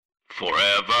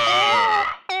Forever.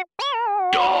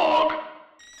 Dog.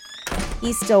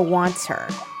 He still wants her,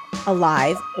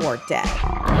 alive or dead.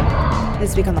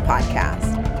 This week on the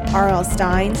podcast, R.L.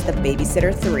 Stine's The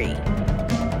Babysitter 3.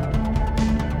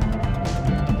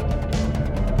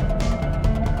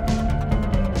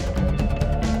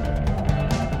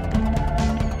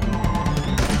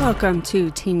 Welcome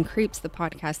to Teen Creeps, the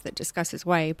podcast that discusses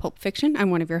YA pulp fiction. I'm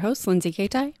one of your hosts, Lindsay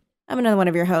Kaitai. I'm another one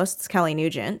of your hosts, Kelly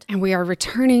Nugent. And we are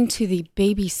returning to the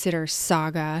Babysitter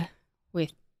Saga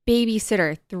with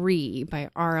Babysitter 3 by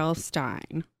R.L.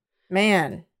 Stine.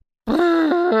 Man. This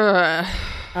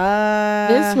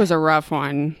was a rough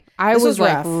one. I was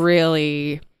like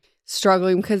really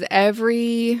struggling because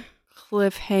every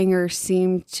cliffhanger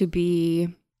seemed to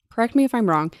be, correct me if I'm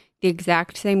wrong, the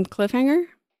exact same cliffhanger.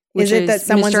 Is it that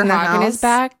someone's Mr. in the Hagen house? is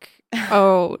back?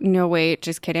 Oh, no, wait,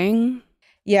 just kidding.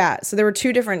 Yeah, so there were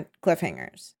two different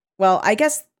cliffhangers. Well, I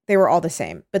guess they were all the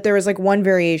same, but there was like one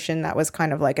variation that was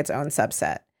kind of like its own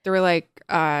subset. There were like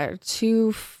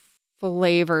two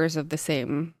flavors of the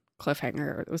same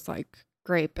cliffhanger. It was like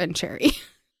grape and cherry.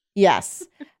 Yes.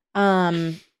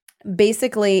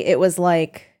 Basically it was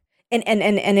like and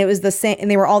it was the same,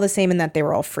 and they were all the same in that they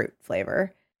were all fruit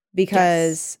flavor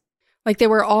because like they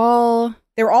were all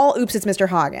oops, it's Mr.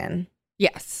 Hagen.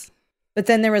 Yes. But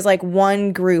then there was like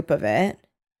one group of it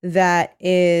that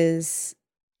is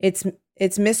it's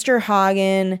Mr.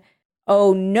 Hagen.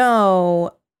 Oh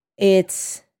no,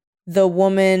 it's the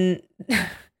woman.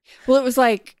 Well, it was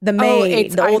like the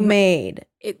maid, the old maid.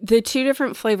 The two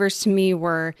different flavors to me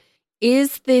were,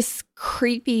 is this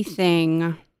creepy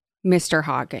thing Mr.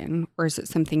 Hagen or is it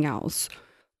something else?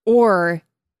 Or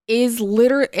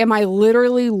am I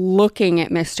literally looking at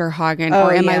Mr. Hagen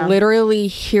or am I literally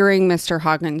hearing Mr.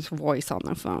 Hagen's voice on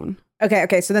the phone?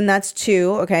 Okay. So then that's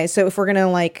two. Okay. So if we're going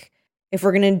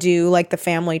to do like the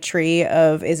family tree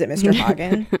of, is it Mr.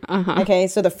 Hagen? Uh-huh. Okay.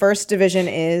 So the first division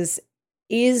is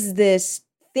this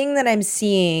thing that I'm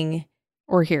seeing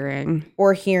or hearing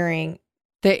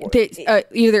that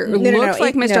either looks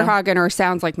like Mr. Hagen or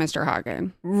sounds like Mr.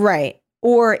 Hagen. Right.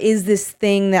 Or is this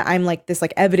thing that I'm like this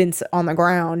like evidence on the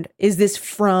ground, is this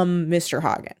from Mr.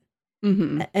 Hagen?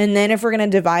 Mm-hmm. And then if we're going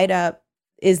to divide up,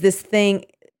 is this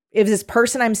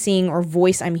person I'm seeing or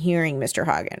voice I'm hearing Mr.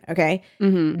 Hagen? Okay.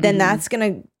 Mm-hmm. Then that's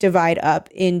going to divide up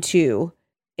into,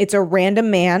 it's a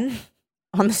random man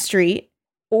on the street,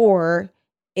 or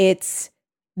it's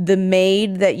the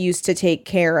maid that used to take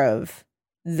care of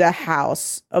the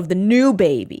house of the new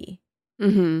baby.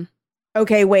 Mm-hmm.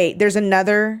 Okay, wait, there's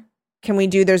another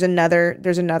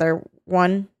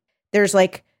one. There's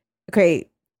like, okay,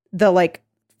 the like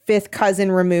fifth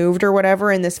cousin removed or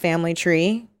whatever in this family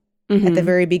tree at the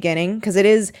very beginning. Because it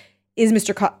is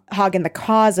Mr. Hagen the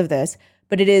cause of this,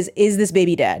 but is this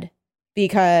baby dead?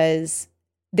 Because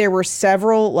there were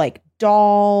several like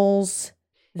dolls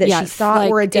that she thought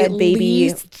were a dead baby.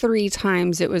 At least 3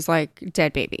 times it was like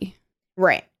dead baby.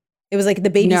 Right. It was like the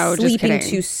baby sleeping kidding.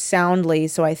 too soundly,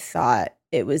 so I thought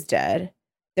it was dead.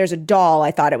 There's a doll,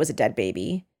 I thought it was a dead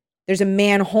baby. There's a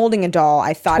man holding a doll,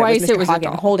 I thought Twice it was Mr.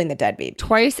 Hagen holding the dead baby.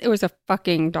 Twice it was a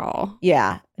fucking doll.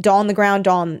 Yeah. Doll on the ground,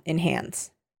 doll in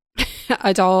hands.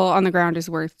 A doll on the ground is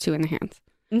worth 2 in the hands.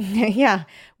 Yeah.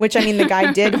 Which, I mean, the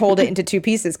guy did hold it into 2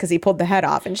 pieces because he pulled the head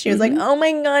off. And she was like, oh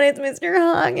my God, it's Mr.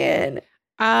 Hagen.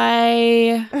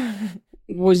 I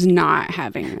was not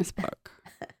having this book.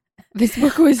 This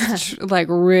book was like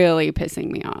really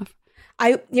pissing me off.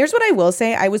 Here's what I will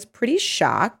say. I was pretty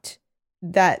shocked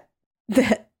that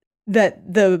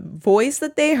the voice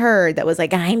that they heard that was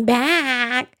like, I'm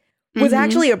back, was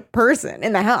actually a person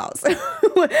in the house.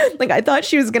 Like, I thought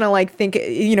she was going to like think,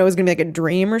 it was going to be like a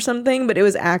dream or something, but it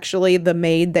was actually the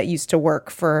maid that used to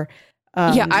work for.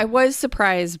 I was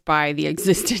surprised by the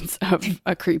existence of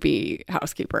a creepy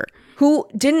housekeeper. Who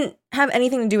didn't have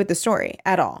anything to do with the story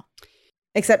at all,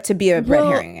 except to be a red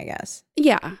herring, I guess.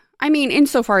 Yeah. I mean,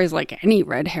 insofar as like any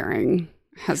red herring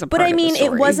has a part But I mean, of the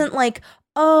story. it wasn't like,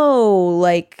 oh,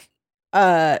 like,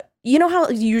 you know how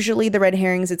usually the red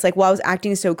herrings, it's like, well, I was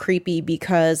acting so creepy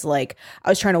because like I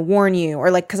was trying to warn you, or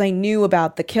like because I knew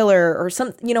about the killer or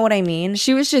something. You know what I mean?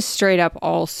 She was just straight up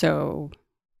also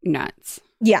nuts.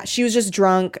 Yeah, she was just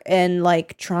drunk and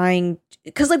like trying,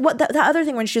 because like what the other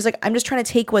thing when she was like, I'm just trying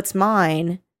to take what's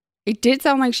mine. It did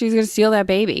sound like she was going to steal that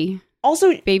baby.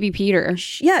 Also, baby Peter.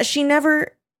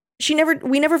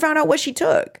 We never found out what she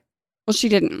took. Well, she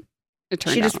didn't. it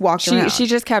turned She just out. walked around. She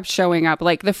just kept showing up.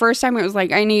 Like the first time it was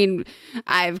like,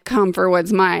 I've come for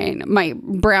what's mine, my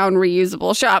brown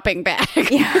reusable shopping bag.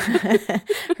 Yeah.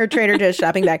 Her Trader Joe's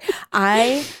shopping bag.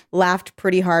 I laughed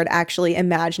pretty hard actually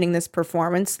imagining this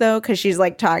performance though, because she's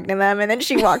like talking to them and then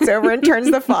she walks over and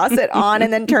turns the faucet on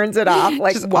and then turns it off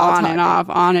like Just while on talking. and off,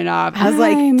 on and off. I was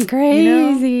like, I'm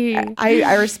crazy.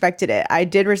 I respected it. I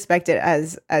did respect it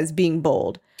as being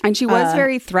bold. And she was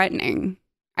very threatening.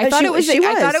 I thought she it was. was.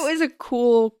 I thought it was a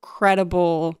cool,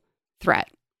 credible threat.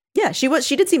 Yeah, she was.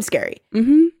 She did seem scary.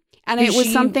 Mm-hmm. And it was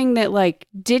She- something that like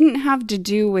didn't have to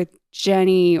do with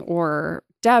Jenny or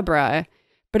Deborah,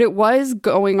 but it was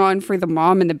going on for the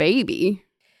mom and the baby.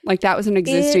 Like that was an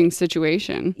existing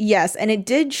situation. Yes, and it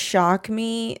did shock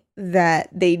me that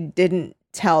they didn't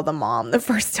tell the mom the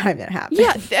first time it happened.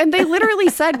 Yeah, and they literally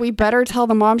said we better tell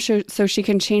the mom so she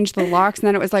can change the locks. And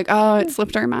then it was like, oh, it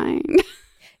slipped our mind.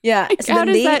 Yeah. Like, So how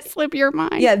then does that slip your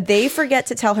mind? Yeah, they forget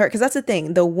to tell her because that's the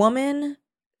thing. The woman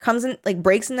comes in, like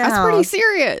breaks in the That's house, pretty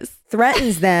serious.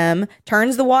 threatens them,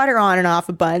 turns the water on and off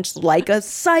a bunch like a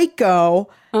psycho,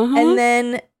 Uh-huh. and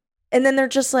then they're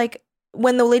just like,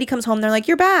 when the lady comes home, they're like,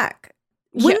 "You're back."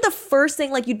 Wouldn't the first thing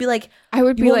like you'd be like, I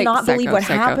would you be will like, not believe what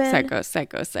happened?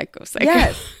 Psycho.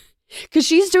 Yes. Because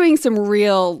she's doing some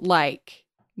real like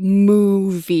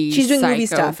movie. She's doing movie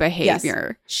psycho stuff. Yes.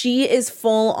 behavior. She is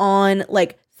full on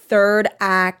like third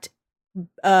act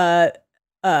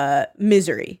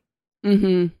misery.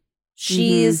 Mm-hmm.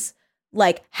 She's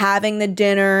like having the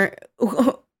dinner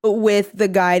with the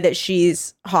guy that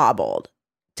she's hobbled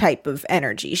type of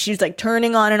energy. She's like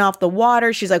turning on and off the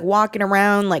water. She's like walking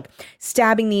around, like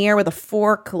stabbing the air with a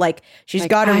fork. Like she's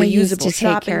got a reusable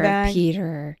shopping bag.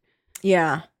 Peter.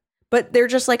 Yeah. But they're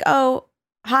just like, oh,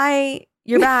 hi,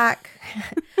 you're back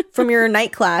from your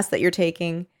night class that you're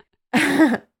taking.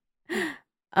 Do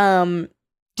you want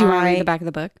to read the back of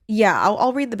the book? Yeah,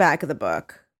 I'll read the back of the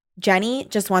book. Jenny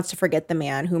just wants to forget the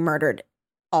man who murdered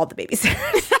all the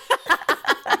babysitters.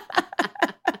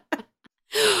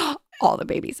 All the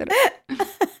babysitters.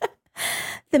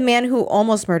 The man who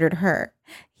almost murdered her.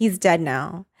 He's dead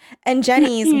now. And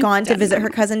Jenny's He's gone to dead visit now. her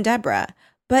cousin Deborah.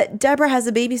 But Deborah has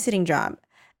a babysitting job.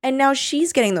 And now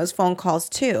she's getting those phone calls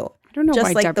too. I don't know Just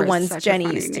why like the Deborah's ones such a Jenny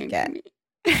funny used to name get.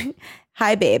 me.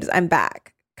 Hi, babes. I'm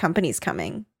back. Company's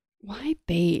coming. Why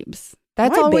babes?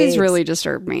 That's Why always babes? really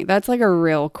disturbed me. That's like a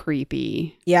real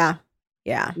creepy Yeah.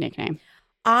 Yeah. nickname.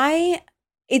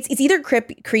 It's either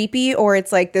creepy or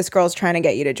it's like this girl's trying to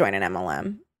get you to join an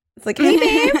MLM. It's like, hey,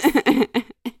 babes.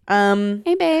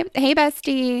 Hey babe. Hey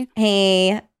bestie.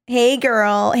 Hey,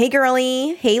 girl. Hey,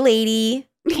 girly. Hey, lady.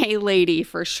 Hey lady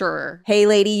for sure. Hey,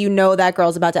 lady, you know that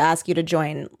girl's about to ask you to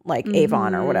join like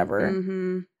Avon or whatever.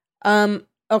 Mm-hmm.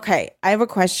 Okay, I have a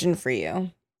question for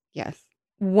you. Yes.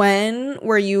 When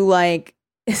were you like,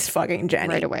 it's fucking Jenny?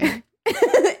 Right away.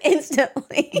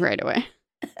 Instantly. Right away.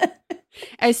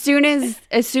 As soon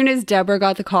as Deborah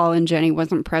got the call and Jenny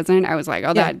wasn't present, I was like,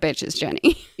 oh, Yeah. that bitch is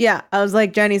Jenny. Yeah, I was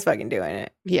like, Jenny's fucking doing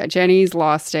it. Yeah, Jenny's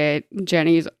lost it.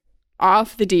 Jenny's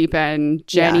off the deep end.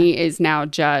 Jenny is now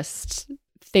just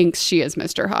thinks she is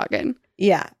Mr. Hagen.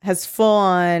 Yeah, has full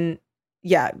on,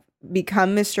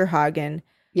 become Mr. Hagen.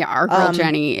 Yeah, our girl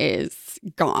Jenny is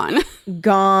gone.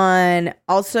 Gone.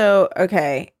 Also,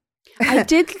 okay.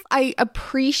 I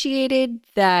appreciated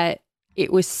that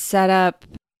it was set up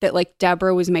that like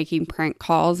Deborah was making prank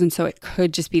calls, and so it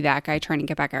could just be that guy trying to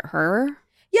get back at her.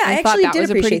 Yeah, I thought actually that did was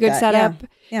a pretty appreciate good that. setup.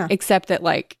 Yeah. Except that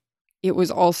like it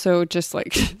was also just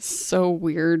like so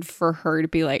weird for her to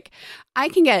be like, I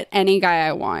can get any guy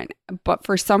I want, but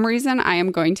for some reason I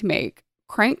am going to make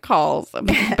crank calls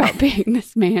about being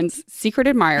this man's secret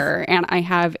admirer, and I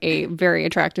have a very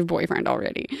attractive boyfriend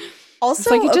already. Also,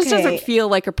 It's like it just okay. doesn't feel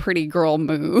like a pretty girl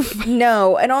move.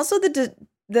 No, and also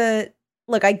the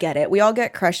look, I get it. We all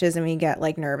get crushes and we get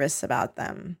like nervous about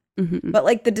them. Mhm. But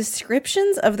like the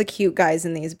descriptions of the cute guys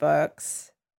in these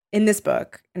books, in this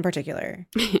book in particular,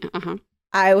 Uh-huh.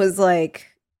 I was like,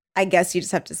 I guess you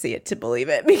just have to see it to believe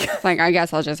it because It's like, I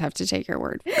guess I'll just have to take your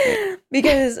word for it.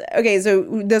 because okay,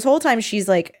 so this whole time she's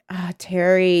like,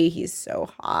 Terry, he's so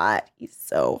hot. He's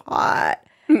so hot.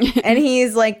 And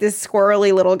he's like this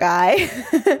squirrely little guy.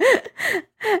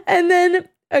 And then,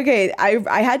 okay,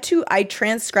 I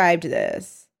transcribed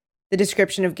this, the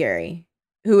description of Gary,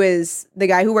 who is the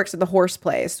guy who works at the horse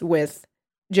place with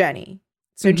Jenny.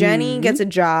 So Jenny Mhm. gets a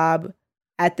job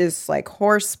at this like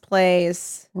horse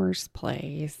place. Worst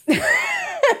place.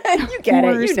 You get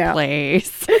it, you Worst know.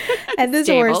 place. At this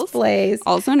Stables. horse place.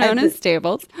 Also known At as the-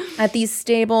 stables. At these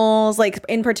stables, like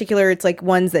in particular, it's like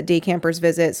ones that day campers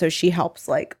visit. So she helps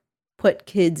like put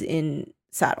kids in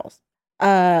saddles.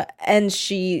 And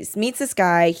she meets this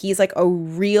guy. He's like a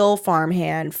real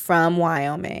farmhand from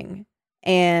Wyoming.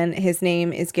 And his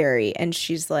name is Gary. And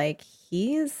she's like,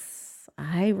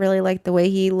 I really like the way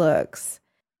he looks.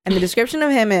 And the description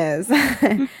of him is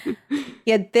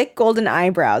he had thick golden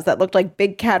eyebrows that looked like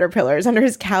big caterpillars under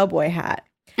his cowboy hat.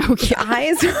 Okay.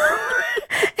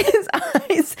 His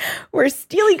eyes were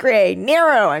steely gray,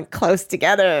 narrow, and close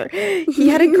together. He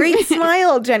had a great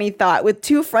smile, Jenny thought, with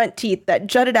 2 front teeth that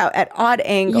jutted out at odd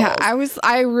angles. Yeah, that was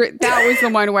the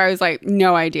one where I was like,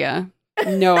 no idea.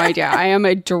 No idea. I am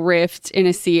adrift in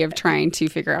a sea of trying to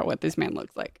figure out what this man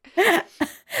looks like.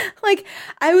 Like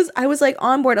I was like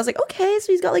on board. I was like, okay,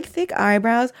 so he's got like thick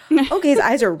eyebrows. Okay, his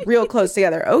eyes are real close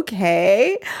together.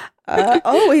 Okay.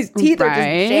 His teeth are just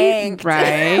janked.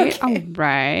 Right. Okay. Oh,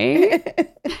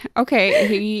 right. Okay,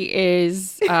 he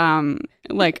is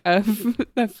like a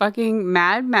fucking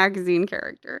Mad Magazine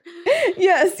character.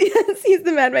 Yes, he's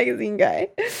the Mad Magazine guy.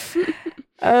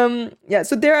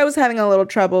 So there I was having a little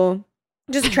trouble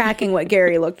just tracking what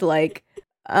Gary looked like.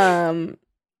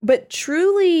 But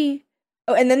truly,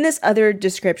 and then this other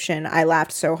description, I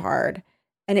laughed so hard.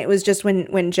 And it was just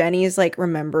when Jenny is like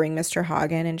remembering Mr.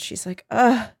 Hagen and she's like,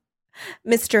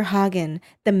 Mr. Hagen,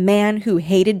 the man who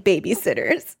hated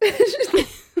babysitters.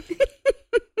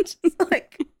 Just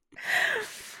like,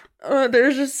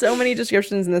 there's just so many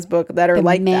descriptions in this book that are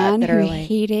like that. That are like,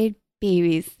 hated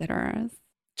babysitters.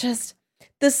 Just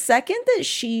the second that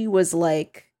she was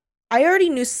like, I already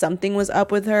knew something was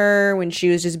up with her when she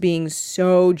was just being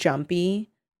so jumpy,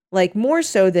 like more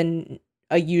so than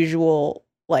a usual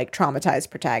like traumatized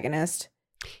protagonist.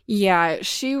 Yeah,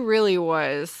 she really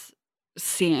was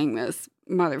seeing this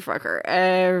motherfucker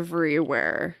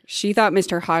everywhere. She thought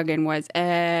Mr. Hagen was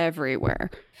everywhere.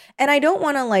 And I don't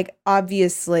want to like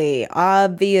obviously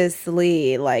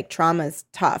like trauma's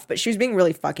tough, but she was being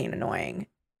really fucking annoying.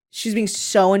 She was being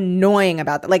so annoying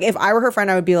about that. Like if I were her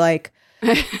friend, I would be like,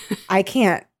 I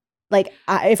can't. Like,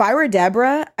 if I were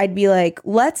Deborah, I'd be like,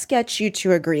 let's get you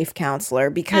to a grief counselor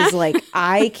because, like,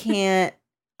 I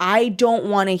don't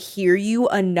want to hear you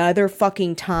another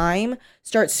fucking time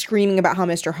start screaming about how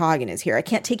Mr. Hagen is here. I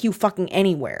can't take you fucking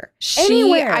anywhere.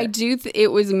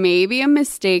 It was maybe a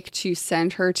mistake to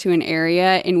send her to an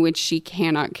area in which she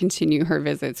cannot continue her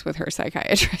visits with her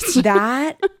psychiatrist.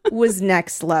 That was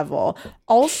next level.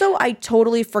 Also, I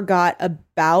totally forgot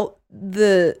about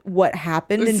what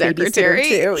happened in Secretary.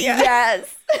 Babysitter 2.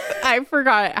 Yes. I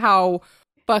forgot how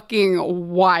fucking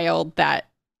wild that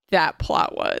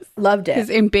plot was. Loved it. Because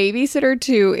in Babysitter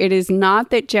 2, it is not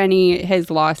that Jenny has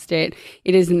lost it.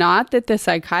 It is not that the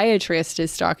psychiatrist is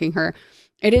stalking her.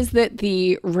 It is that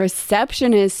the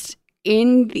receptionist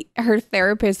in her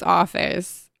therapist's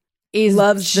office is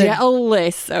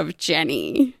jealous of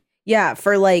Jenny. Yeah,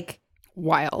 for like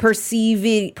wild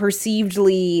perceivedly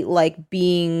like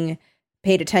being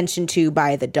paid attention to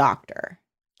by the doctor.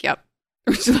 Yep.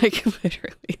 Which like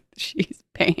literally she's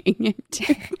paying him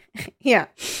to. Yeah.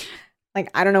 Like,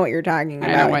 I don't know what you're talking about.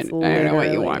 I don't know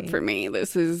what you want from me.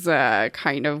 This is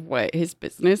kind of what his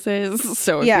business is.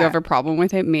 So if you have a problem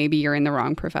with it, maybe you're in the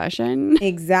wrong profession.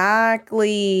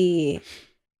 Exactly.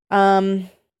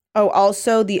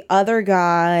 Also the other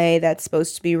guy that's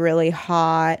supposed to be really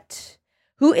hot.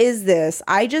 Who is this?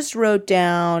 I just wrote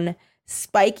down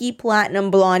spiky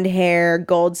platinum blonde hair,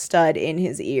 gold stud in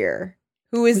his ear.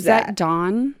 Who is that?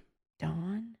 Dawn?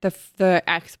 Dawn? The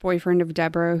ex-boyfriend of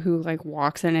Deborah who like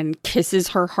walks in and kisses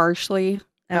her harshly.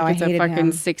 Like it's I hated a fucking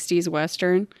him. 60s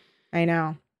Western. I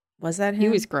know. Was that him? He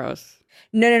was gross.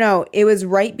 No. It was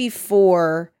right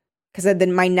before, because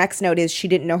then my next note is she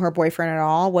didn't know her boyfriend at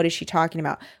all. What is she talking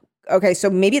about? Okay,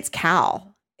 so maybe it's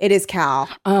Cal. It is Cal.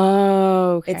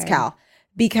 Oh, okay. It's Cal.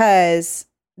 Because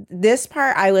this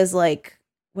part I was like,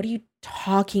 what are you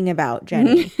talking about,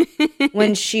 Jenny?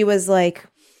 When she was like,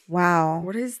 wow.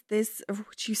 What is this of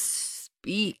which you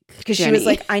speak? Because she was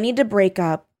like, I need to break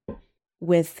up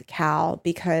with Cal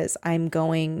because I'm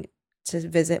going to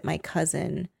visit my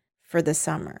cousin for the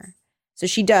summer. So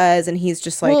she does, and he's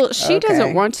just like, well, she okay.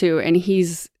 doesn't want to, and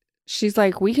she's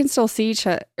like, we can still see each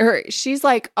other. Or she's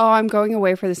like, oh, I'm going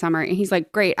away for the summer. And he's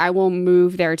like, great, I will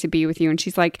move there to be with you. And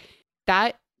she's like,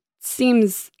 that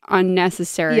seems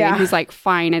unnecessary. Yeah. And he's like,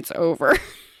 fine, it's over.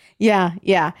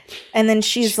 Yeah. And then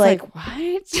she's like,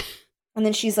 what? And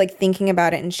then she's like thinking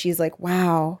about it, and she's like,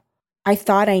 wow, I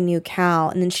thought I knew Cal.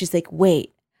 And then she's like,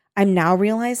 wait, I'm now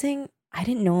realizing I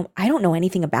didn't know him. I don't know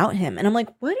anything about him. And I'm like,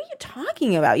 what are you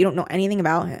talking about? You don't know anything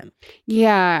about him.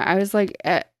 Yeah. I was like,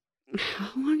 how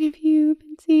long have you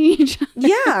been seeing each other?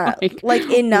 Yeah. like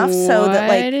enough so that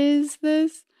like. What is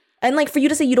this? And like for you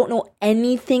to say you don't know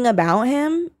anything about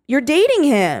him, you're dating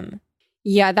him.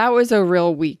 Yeah, that was a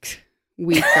real weak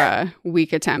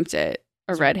attempt at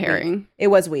a red herring. It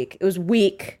was weak. It was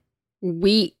weak.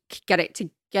 Weak. Get it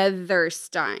together,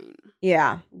 Stein.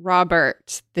 Yeah.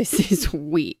 Robert, this is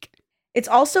weak. It's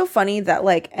also funny that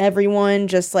like everyone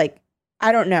just like,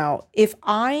 I don't know, if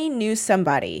I knew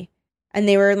somebody and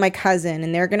they were my cousin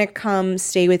and they're going to come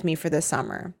stay with me for the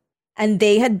summer and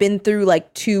they had been through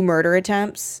like 2 murder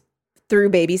attempts through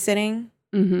babysitting,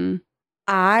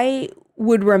 I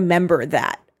would remember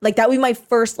that. Like that would be my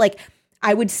first, like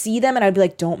I would see them and I'd be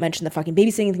like, don't mention the fucking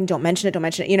babysitting thing. Don't mention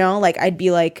it. You know, like I'd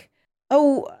be like,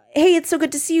 oh, hey, it's so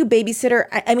good to see you, babysitter.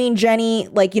 I mean, Jenny,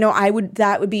 like, you know,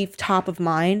 that would be top of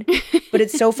mind. But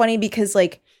it's so funny because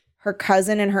like her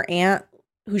cousin and her aunt,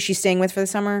 who she's staying with for the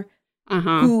summer,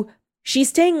 who she's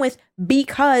staying with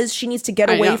because she needs to get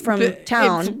away from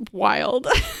town. It's wild.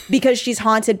 Because she's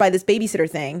haunted by this babysitter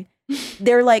thing.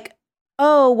 They're like,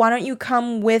 oh, why don't you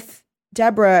come with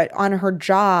Deborah on her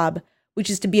job, which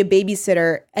is to be a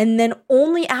babysitter? And then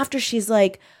only after she's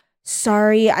like,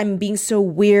 sorry, I'm being so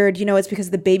weird. You know, it's because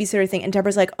of the babysitter thing. And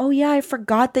Deborah's like, oh yeah, I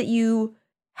forgot that you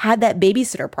had that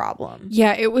babysitter problem.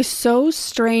 Yeah, it was so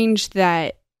strange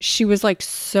that she was like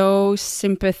so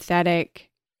sympathetic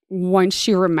once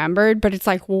she remembered, but it's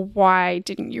like, well, why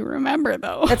didn't you remember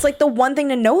though? That's like the one thing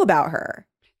to know about her.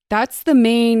 That's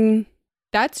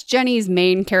Jenny's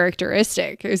main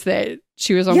characteristic, is that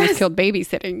she was almost killed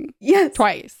babysitting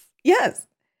twice. Yes.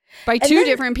 By two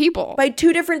different people.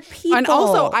 And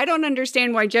also, I don't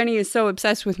understand why Jenny is so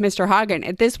obsessed with Mr. Hagen.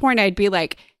 At this point, I'd be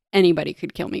like, anybody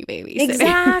could kill me babysitting.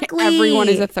 Exactly. Everyone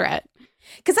is a threat.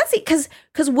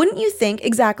 Because wouldn't you think,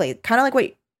 exactly, kind of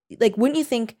like wouldn't you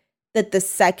think that the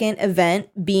second event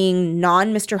being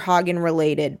non-Mr. Hagen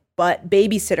related, but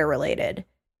babysitter related,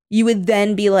 you would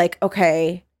then be like,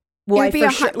 okay, well,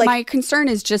 my concern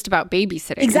is just about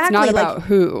babysitting. Exactly. It's not about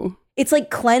who. It's like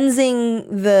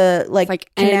cleansing the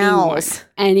canals.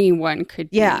 Anyone could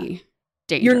be dangerous.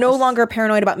 You're no longer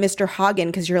paranoid about Mr. Hagen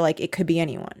because you're like, it could be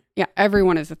anyone. Yeah,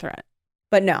 everyone is a threat.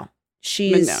 But no,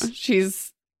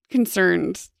 she's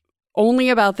concerned only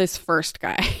about this first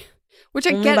guy, which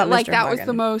I get, like Mr. that Hagen was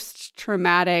the most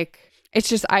traumatic. It's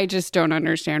just, I just don't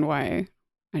understand why.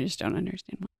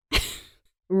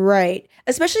 Right.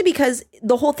 Especially because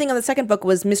the whole thing on the second book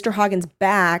was Mr. Hagen's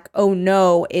back. Oh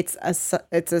no, it's a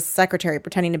secretary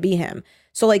pretending to be him.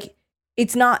 So like,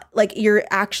 it's not like you're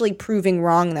actually proving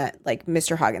wrong that like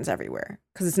Mr. Hagen's everywhere,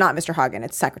 because it's not Mr. Hagen,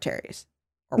 it's secretaries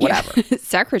or whatever. Yeah.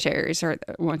 Secretaries are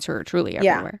the ones who are truly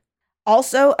everywhere.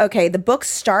 Also, okay, the book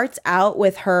starts out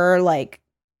with her like,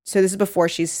 so this is before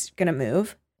she's gonna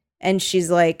move, and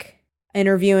she's like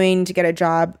interviewing to get a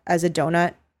job as a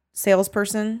donut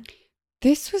salesperson.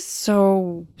 This was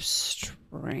so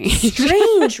strange.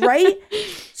 Strange, right?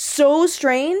 So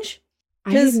strange.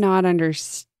 I did not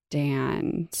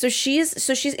understand. So she's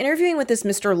interviewing with this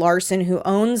Mr. Larson who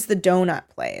owns the donut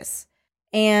place.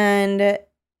 And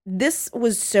this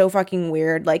was so fucking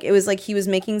weird. Like it was like he was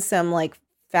making some like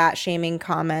fat shaming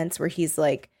comments where he's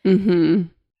like,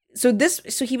 so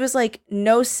he was like,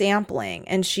 no sampling.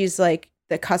 And she's like,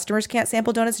 the customers can't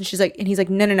sample donuts. And he's like,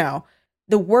 no.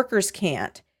 The workers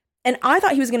can't. And I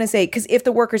thought he was going to say, because if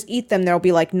the workers eat them, there'll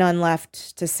be like none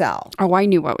left to sell. Oh, I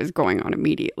knew what was going on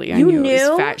immediately. I knew it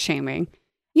was fat shaming.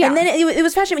 Yeah. And then it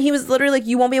was fat shaming. He was literally like,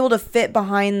 you won't be able to fit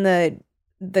behind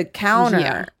the counter.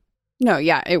 Yeah. No,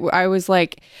 yeah. I was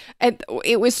like,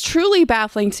 it was truly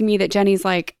baffling to me that Jenny's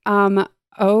like,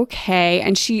 okay.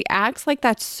 And she acts like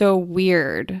that's so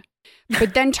weird.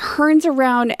 But then turns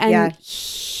around and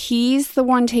he's the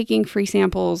one taking free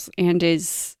samples and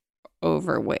is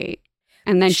overweight.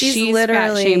 And then she's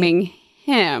literally fat shaming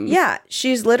him. Yeah,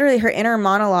 she's literally, her inner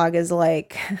monologue is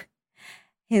like,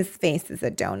 his face is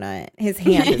a donut, his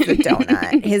hand is a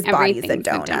donut, his body is a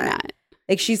donut.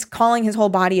 Like she's calling his whole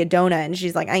body a donut, and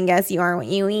she's like, I guess you are what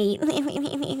you eat.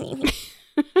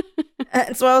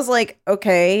 So I was like,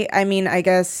 okay, I mean, I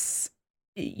guess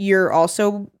you're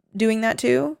also doing that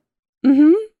too?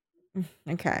 Mm-hmm.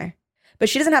 Okay. But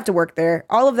she doesn't have to work there.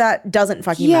 All of that doesn't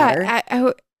fucking matter.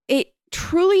 It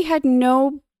truly had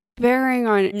no bearing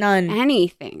on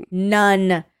anything.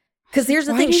 None. Because here's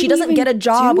the thing. She doesn't get a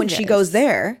job when she goes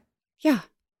there. Yeah.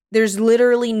 There's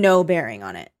literally no bearing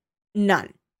on it.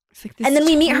 None. Like, and then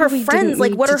we meet her friends.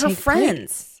 Like, what are her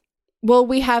friends? Well,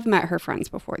 we have met her friends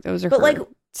before. Those are her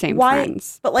same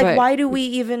friends. But why do we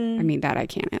even... I mean, that I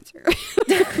can't answer.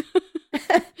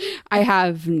 I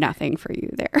have nothing for you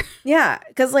there. Yeah.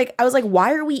 Because, like, I was like,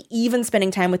 why are we even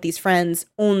spending time with these friends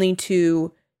only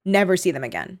to never see them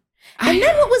again? And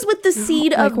then what was with the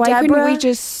seed of why Deborah? Couldn't we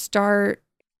just start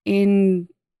in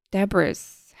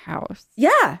Deborah's house?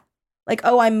 Yeah. like,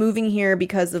 oh, I'm moving here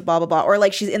because of blah, blah, blah. Or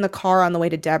like she's in the car on the way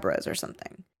to Deborah's or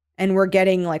something. And we're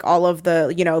getting like all of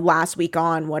the, last week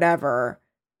on whatever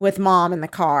with mom in the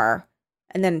car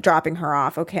and then dropping her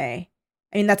off. Okay.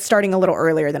 I mean, that's starting a little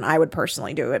earlier than I would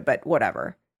personally do it, but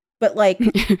whatever. But like,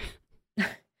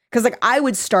 because like I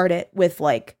would start it with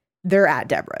like, they're at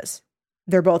Deborah's.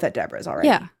 They're both at Deborah's already.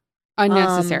 Yeah.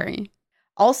 Unnecessary.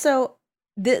 Also,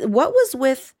 what was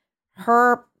with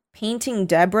her painting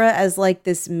Deborah as like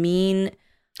this mean,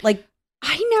 like,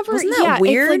 wasn't that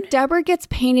weird? It's like Deborah gets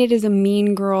painted as a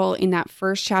mean girl in that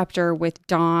first chapter with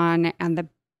Dawn and the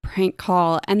prank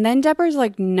call. And then Deborah's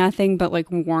like nothing but like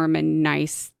warm and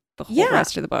nice the whole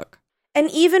rest of the book.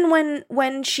 And even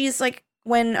when she's like,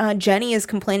 when Jenny is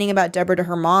complaining about Deborah to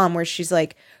her mom, where she's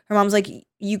like, her mom's like,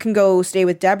 you can go stay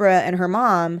with Deborah and her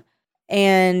mom.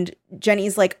 And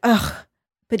Jenny's like, ugh.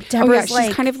 But Deborah's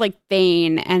she's kind of like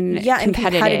vain and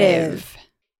competitive.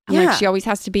 And like she always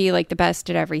has to be like the best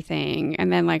at everything.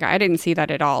 And then like I didn't see that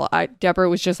at all. Deborah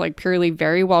was just like purely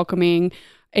very welcoming.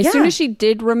 As soon as she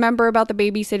did remember about the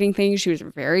babysitting thing, she was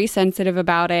very sensitive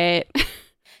about it.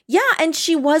 Yeah, and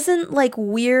she wasn't like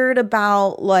weird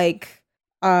about like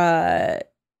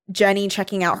Jenny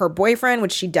checking out her boyfriend,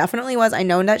 which she definitely was. I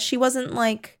know that she wasn't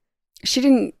like she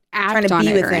didn't act trying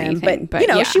to be with him, anything,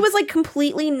 but she was like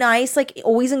completely nice, like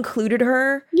always included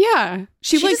her. Yeah,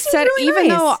 she like said really even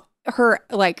nice. Though her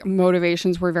like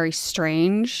motivations were very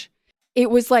strange, it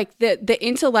was like the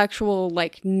intellectual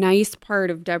like nice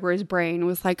part of Deborah's brain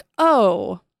was like,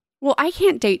 oh, well, I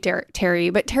can't date Terry,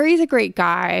 but Terry's a great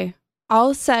guy.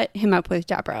 I'll set him up with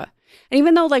Deborah. And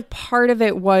even though like part of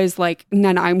it was like, and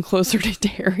then I'm closer to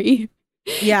Terry.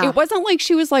 Yeah. It wasn't like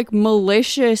she was like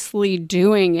maliciously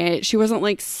doing it. She wasn't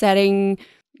like setting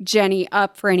Jenny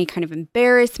up for any kind of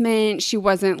embarrassment. She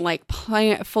wasn't like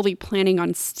fully planning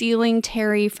on stealing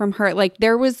Terry from her. Like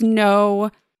there was an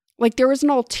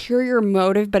ulterior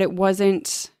motive, but it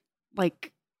wasn't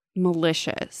like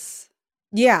malicious.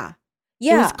 Yeah.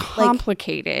 Yeah. It was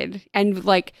complicated and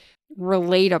like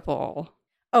relatable.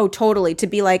 Oh, totally. To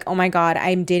be like, oh my God,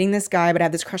 I'm dating this guy, but I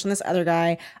have this crush on this other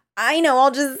guy. I know,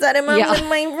 I'll just set him up with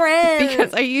my friends.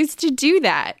 Because I used to do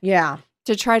that. Yeah.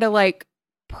 To try to like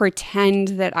pretend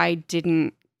that I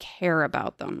didn't care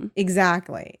about them.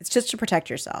 Exactly. It's just to protect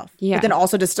yourself. Yeah. But then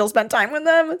also to still spend time with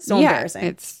them. It's so embarrassing.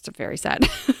 It's very sad.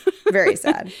 Very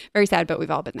sad. Very sad, but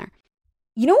we've all been there.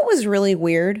 You know what was really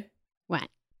weird? What?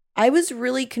 I was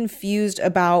really confused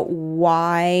about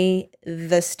why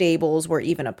the stables were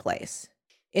even a place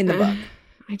in the book.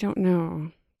 I don't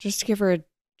know. Just to give her a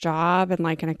job and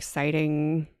like an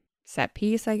exciting set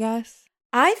piece, I guess.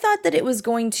 I thought that it was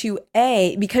going to,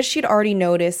 because she'd already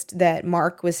noticed that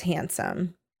Mark was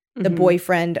handsome, the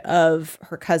boyfriend of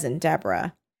her cousin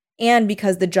Deborah, and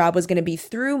because the job was going to be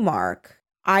through Mark,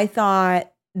 I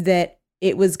thought that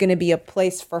it was going to be a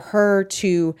place for her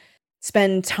to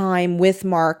spend time with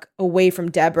Mark away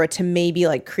from Deborah to maybe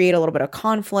like create a little bit of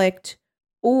conflict,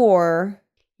 or...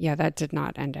 Yeah, that did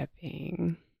not end up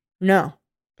being the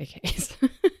case.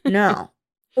 No.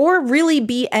 Or really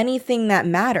be anything that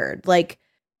mattered. Like,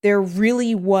 there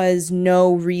really was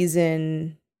no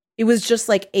reason. It was just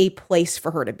like a place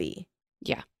for her to be.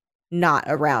 Yeah. Not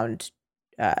around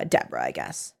Deborah, I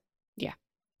guess. Yeah.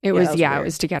 It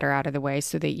was to get her out of the way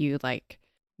so that you like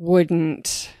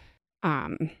wouldn't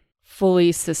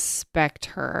fully suspect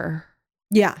her.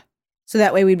 Yeah. So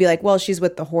that way we'd be like, well, she's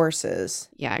with the horses.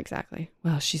 Yeah, exactly.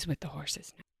 Well, she's with the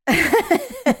horses now.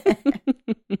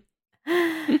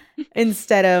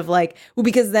 Instead of like, well,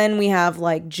 because then we have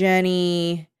like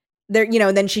Jenny there,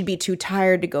 then she'd be too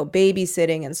tired to go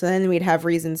babysitting. And so then we'd have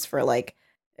reasons for like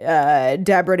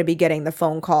Deborah to be getting the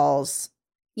phone calls.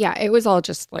 Yeah, it was all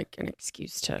just like an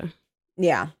excuse to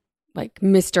like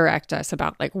misdirect us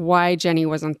about like why Jenny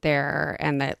wasn't there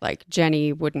and that like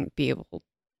Jenny wouldn't be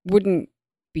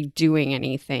doing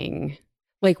anything.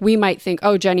 Like we might think,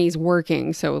 oh, Jenny's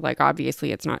working, so like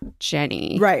obviously it's not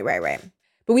Jenny. Right.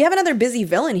 But we have another busy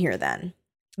villain here then,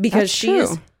 because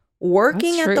she's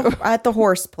working at the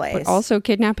horse place, but also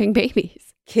kidnapping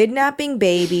babies,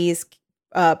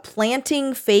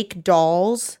 planting fake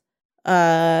dolls,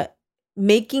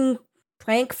 making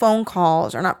prank phone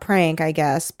calls, or not prank, I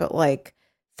guess, but like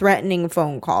threatening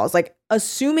phone calls, like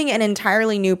assuming an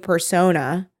entirely new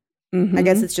persona. Mm-hmm. I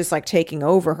guess it's just like taking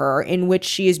over her, in which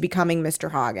she is becoming Mr.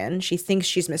 Hagen. She thinks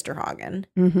she's Mr. Hagen.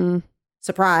 Mm-hmm.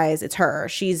 Surprise, it's her.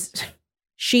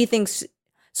 She thinks.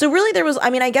 So really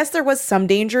I guess there was some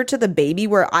danger to the baby,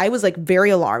 where I was like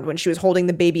very alarmed when she was holding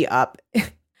the baby up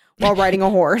while riding a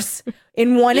horse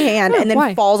in one hand and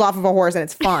then falls off of a horse and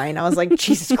it's fine. I was like,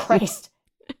 Jesus Christ.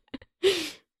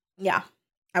 Yeah,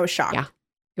 I was shocked. Yeah,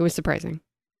 it was surprising.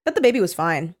 But the baby was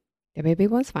fine. The baby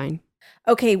was fine.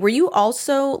 Okay, were you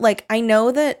also like, I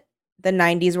know that the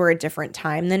 90s were a different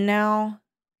time than now,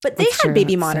 but they That's had true.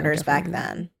 baby That's so monitors back different.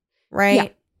 then,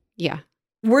 right? Yeah.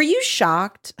 Were you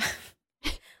shocked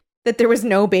that there was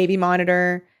no baby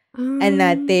monitor and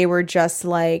that they were just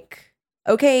like,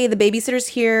 okay, the babysitter's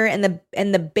here and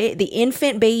the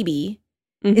infant baby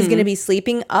is going to be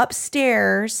sleeping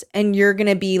upstairs and you're going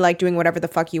to be like doing whatever the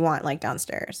fuck you want like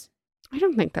downstairs? I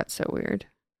don't think that's so weird.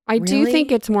 I do Really?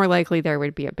 think it's more likely there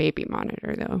would be a baby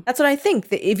monitor, though. That's what I think.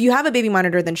 If you have a baby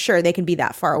monitor, then sure, they can be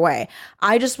that far away.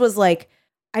 I just was like,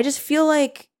 I just feel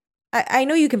like, I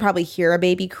know you can probably hear a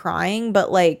baby crying,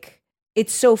 but like,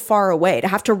 it's so far away to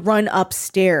have to run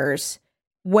upstairs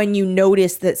when you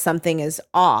notice that something is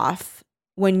off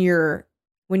when you're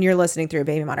listening through a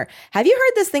baby monitor. Have you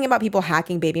heard this thing about people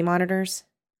hacking baby monitors?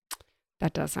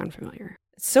 That does sound familiar.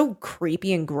 It's so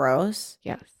creepy and gross.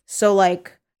 Yes. So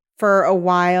like for a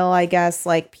while, I guess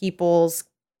like people's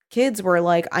kids were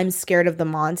like, I'm scared of the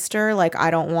monster. Like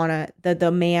I don't want to,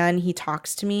 the man, he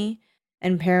talks to me.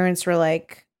 And parents were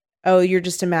like, oh, you're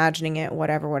just imagining it,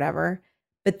 whatever.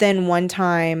 But then one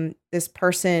time this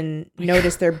person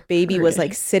noticed their baby was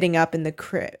like sitting up in the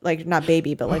crib, like not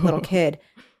baby, but like little kid.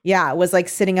 Yeah, was like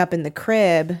sitting up in the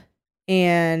crib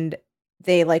and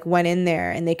they like went in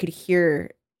there and they could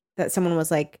hear that someone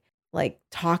was like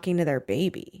talking to their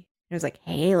baby. It was like,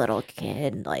 hey, little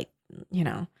kid, like, you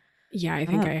know. Yeah, I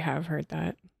think I have heard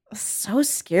that. So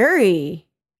scary.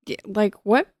 Yeah, like,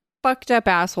 what fucked up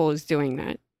asshole is doing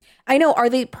that? I know. Are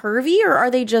they pervy or are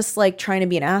they just like trying to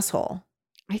be an asshole?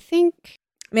 I think.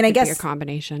 I mean, I guess a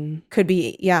combination. Could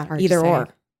be, yeah, Hard to either say. or.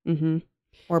 Mm-hmm.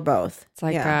 Or both. It's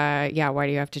like, yeah. Why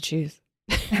do you have to choose?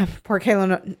 Porque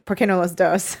no los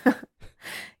dos.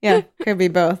 Yeah, could be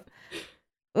both.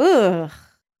 Ugh,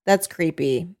 that's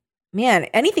creepy. Man,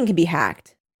 anything can be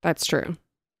hacked. That's true.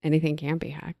 Anything can be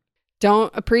hacked.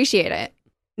 Don't appreciate it.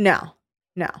 No.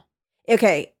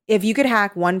 Okay, if you could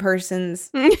hack one person's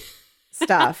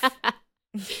stuff.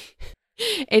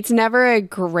 It's never a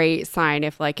great sign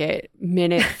if like at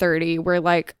minute 30 we're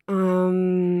like,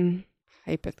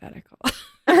 hypothetical.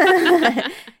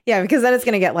 Yeah, because then it's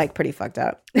going to get like pretty fucked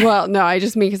up. Well, no, I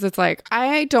just mean because it's like,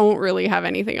 I don't really have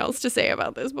anything else to say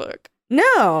about this book.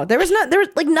 No, there was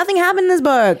like nothing happened in this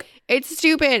book. It's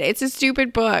stupid. It's a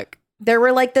stupid book. There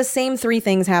were like the same three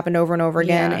things happened over and over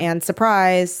again. Yeah. And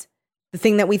surprise, the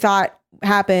thing that we thought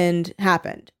happened.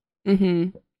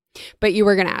 Mm-hmm. But you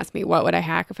were going to ask me, what would I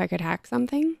hack if I could hack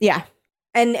something? Yeah.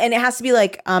 And it has to be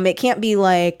like, it can't be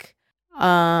like,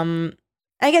 I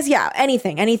guess, yeah,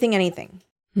 anything. I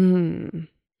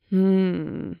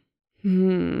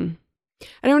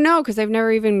don't know, because I've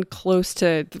never even close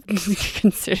to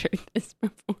considered this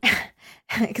before.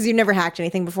 Because you've never hacked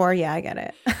anything before? Yeah, I get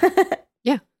it.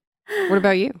 Yeah. What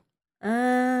about you?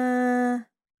 I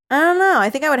don't know. I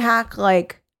think I would hack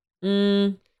like,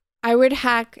 I would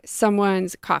hack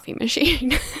someone's coffee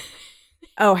machine.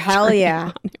 oh, hell yeah.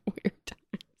 On it weird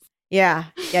times. Yeah,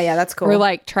 that's cool. Or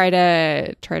like try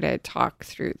to talk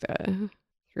through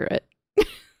it.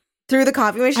 Through the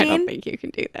coffee machine? I don't think you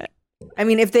can do that. I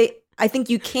mean, I think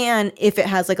you can if it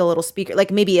has like a little speaker,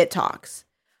 like maybe it talks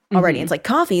already. Mhm. It's like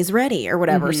coffee's ready or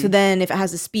whatever. So then if it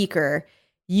has a speaker,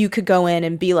 you could go in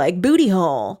and be like booty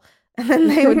hole. And then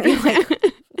they would be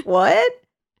like, what?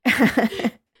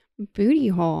 Booty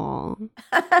hole.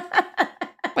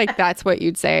 Like that's what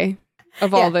you'd say.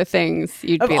 Of all the things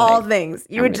you'd Of be all like, things,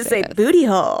 you I'm would gonna just say say this. booty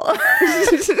hole.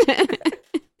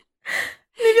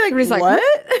 They'd be like, Everybody's like, what?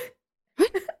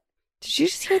 did you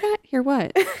just hear that? Hear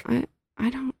what? I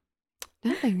don't.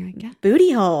 Nothing, I guess.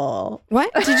 Booty hole.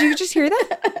 What? Did you just hear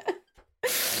that?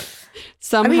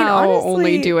 Somehow honestly-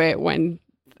 only do it when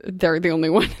they're the only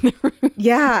one in the room.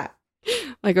 Yeah.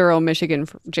 Like a real Michigan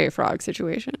J Frog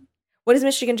situation. What is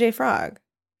Michigan J Frog?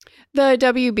 The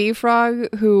WB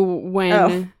Frog who,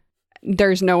 when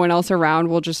there's no one else around,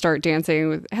 will just start dancing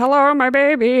with, hello, my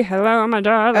baby. Hello, my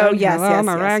darling. Oh, yes, hello, yes,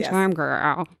 my yes, ragtime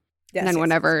girl. Yes, And then yes,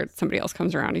 whenever somebody else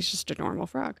comes around, he's just a normal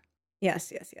frog.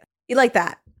 Yes. You like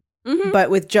that, Mhm. but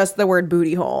with just the word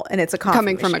booty hole, and it's a coffee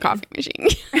Coming from a machine. coffee machine.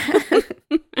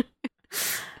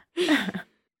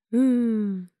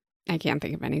 I can't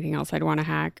think of anything else I'd want to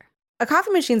hack. A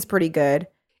coffee machine's pretty good.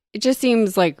 It just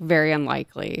seems like very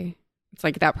unlikely. It's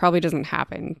like that probably doesn't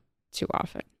happen too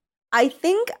often. I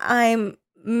think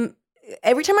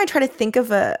every time I try to think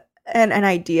of an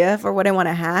idea for what I want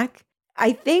to hack,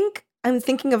 I think I'm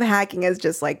thinking of hacking as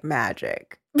just like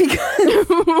magic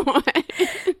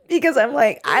because I'm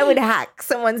like, I would hack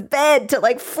someone's bed to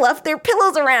like fluff their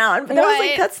pillows around, but I was like,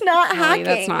 What? that's not Holly, hacking.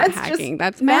 that's not hacking.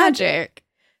 That's magic.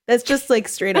 That's just like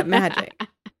straight up magic.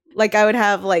 Like I would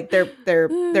have like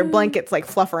their blankets like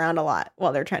fluff around a lot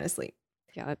while they're trying to sleep.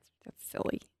 Yeah, that's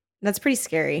silly. That's pretty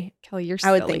scary. Kelly, you're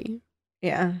I would silly. think.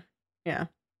 Yeah. Yeah.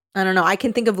 I don't know. I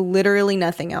can think of literally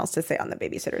nothing else to say on The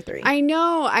Babysitter 3. I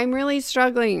know. I'm really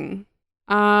struggling.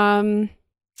 I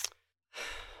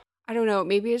don't know.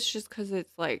 Maybe it's just because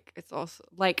it's also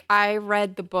like I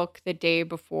read the book the day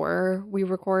before we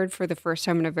record for the first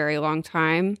time in a very long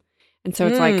time. And so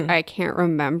it's like I can't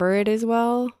remember it as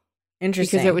well.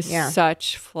 Interesting. Because it was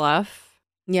such fluff.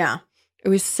 Yeah. It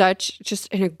was such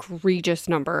just an egregious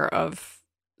number of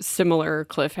similar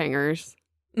cliffhangers.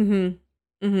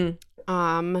 Mm-hmm. Mm-hmm.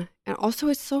 And also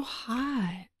it's so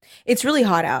hot. It's really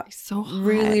hot out. It's so hot.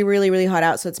 Really, really, really hot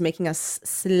out. So it's making us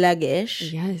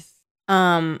sluggish. Yes.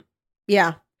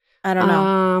 Yeah. I don't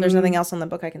know. There's nothing else on the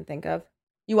book I can think of.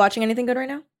 You watching anything good right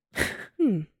now?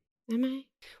 Am I?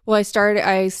 Well, I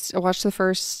watched the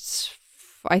first,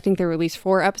 I think they released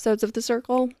 4 episodes of The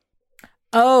Circle.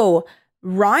 Oh,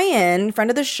 Ryan, friend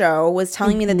of the show, was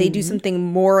telling me that they do something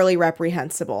morally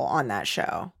reprehensible on that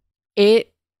show. I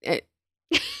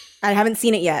haven't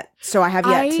seen it yet, so I have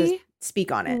yet to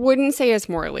speak on it. Wouldn't say it's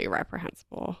morally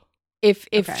reprehensible. If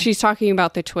she's talking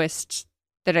about the twist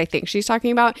that I think she's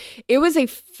talking about, it was a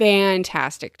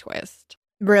fantastic twist.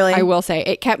 Really? I will say.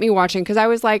 It kept me watching because I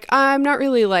was like, I'm not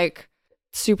really like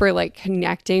super like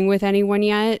connecting with anyone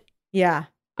yet. Yeah.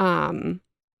 And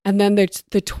then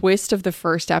the twist of the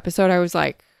first episode, I was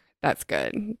like, that's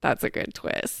good. That's a good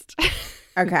twist.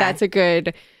 Okay. That's a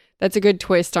good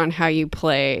twist on how you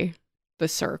play The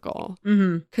Circle.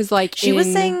 Because like she was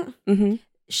saying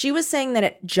that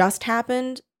it just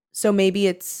happened, so maybe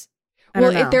it's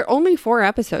there only 4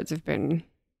 episodes have been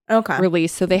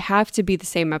released, so they have to be the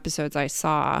same episodes I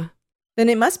saw. Then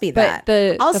it must be that.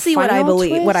 I'll see what I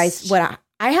believe. Twist,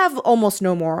 I have almost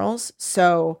no morals,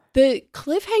 so the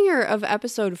cliffhanger of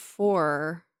episode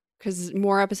 4, because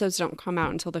more episodes don't come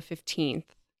out until the 15th.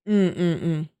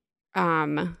 So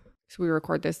we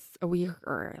record this a week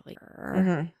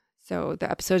earlier. So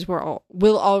the episodes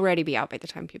will already be out by the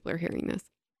time people are hearing this.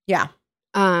 Yeah.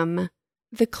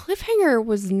 The cliffhanger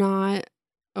was not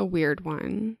a weird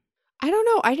one. I don't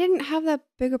know. I didn't have that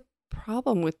big a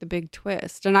problem with the big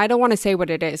twist. And I don't want to say what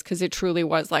it is because it truly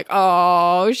was like,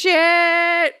 oh,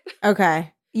 shit.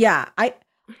 Okay. Yeah. I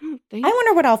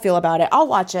wonder what I'll feel about it. I'll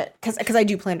watch it because I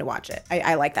do plan to watch it.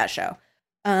 I like that show.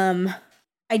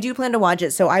 I do plan to watch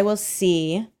it. So I will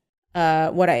see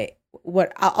I'll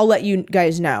let you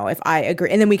guys know if I agree.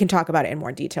 And then we can talk about it in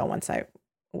more detail once I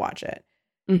watch it.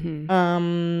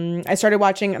 I started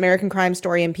watching American Crime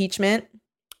Story Impeachment.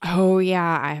 Oh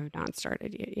yeah, I have not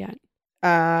started it yet.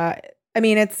 I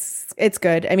mean it's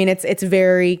good. I mean it's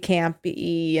very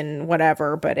campy and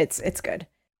whatever, but it's good.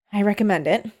 I recommend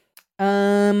it.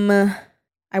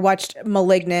 I watched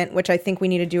Malignant, which I think we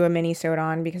need to do a mini-sode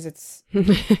on because it's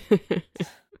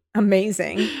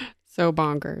amazing. So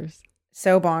bonkers.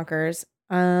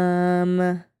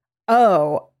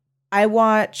 I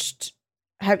watched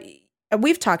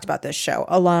we've talked about this show,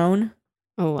 Alone.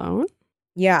 Alone?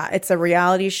 Yeah, it's a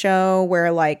reality show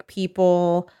where like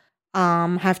people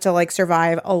have to like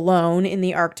survive alone in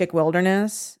the Arctic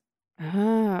wilderness.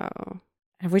 Oh.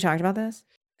 Have we talked about this?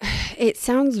 It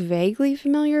sounds vaguely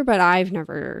familiar, but I've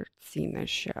never seen this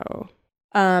show.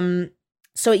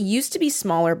 So it used to be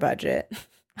smaller budget.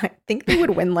 I think they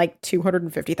would win like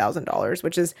 $250,000,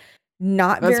 which is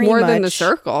not very much. That's more than The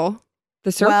Circle.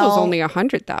 The Circle's only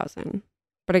 $100,000.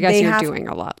 But I guess you're doing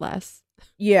a lot less.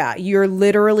 Yeah, you're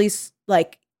literally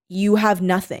like you have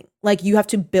nothing. Like you have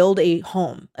to build a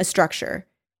home, a structure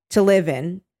to live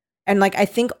in. And like I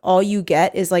think all you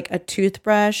get is like a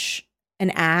toothbrush,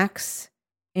 an axe,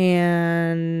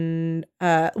 and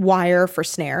wire for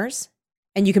snares.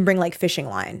 And you can bring like fishing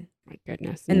line. My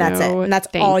goodness. And that's it. And that's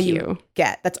all you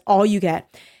get. That's all you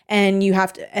get. And you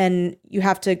have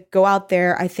to go out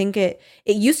there. I think it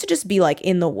used to just be like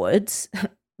in the woods.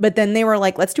 But then they were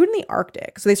like, let's do it in the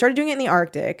Arctic. So they started doing it in the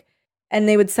Arctic and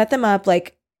they would set them up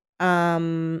like,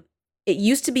 it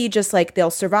used to be just like they'll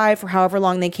survive for however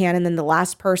long they can. And then the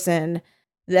last person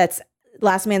that's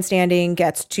last man standing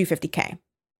gets $250K.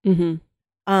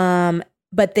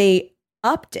 But they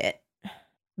upped it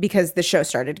because the show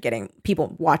started getting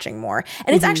people watching more.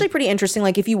 And it's actually pretty interesting.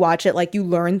 Like if you watch it, like you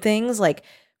learn things like,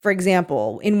 for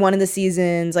example, in one of the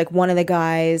seasons, like one of the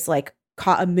guys like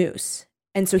caught a moose.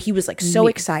 And so he was like so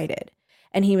excited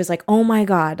and he was like, oh my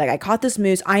God, like I caught this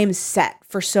moose. I am set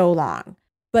for so long.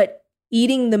 But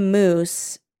eating the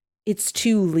moose, it's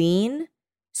too lean.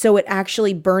 So it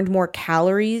actually burned more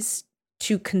calories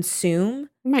to consume.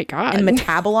 Oh my God. And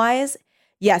metabolize.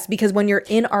 Yes, because when you're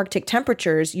in Arctic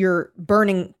temperatures, you're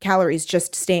burning calories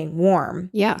just staying warm.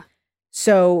 Yeah.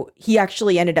 So he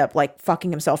actually ended up like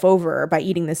fucking himself over by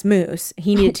eating this moose.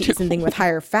 He needed to eat something with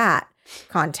higher fat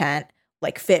content,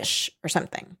 like fish or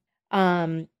something.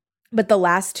 But the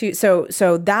last two, so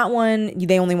that one,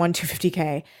 they only won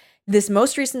 250K. This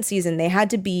most recent season, they had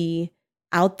to be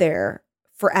out there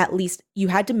for at least, you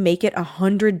had to make it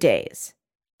 100 days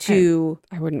to.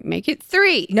 I wouldn't make it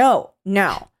 3. No.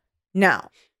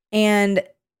 And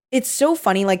it's so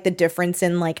funny, like the difference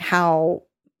in like how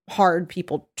hard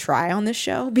people try on this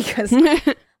show, because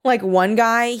like one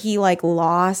guy, he like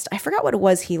lost, I forgot what it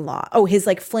was he lost. Oh, his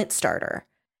like flint starter.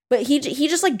 But he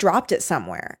just like dropped it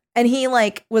somewhere. And he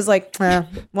like was like, well,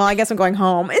 I guess I'm going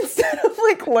home instead of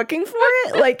like looking for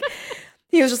it. Like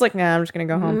he was just like, nah, I'm just going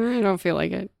to go home. I don't feel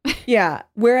like it. Yeah.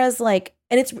 Whereas like,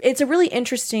 and it's a really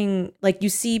interesting, like you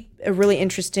see a really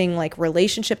interesting like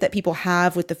relationship that people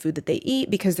have with the food that they eat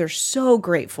because they're so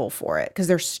grateful for it because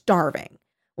they're starving.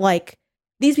 Like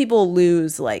these people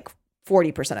lose like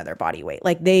 40% of their body weight.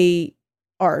 Like they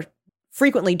are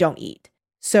frequently don't eat.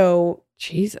 So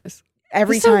Jesus.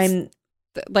 Every time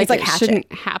like it's like it hatching.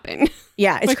 Shouldn't happen.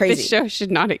 Yeah, it's like crazy. This show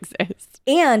should not exist.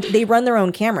 And they run their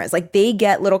own cameras. Like they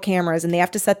get little cameras and they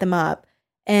have to set them up.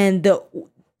 And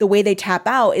the way they tap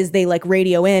out is they like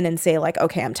radio in and say like,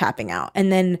 okay, I'm tapping out.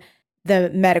 And then the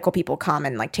medical people come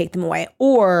and like take them away.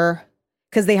 Or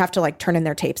because they have to like turn in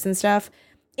their tapes and stuff.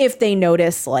 If they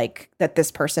notice like that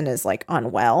this person is like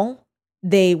unwell,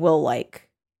 they will like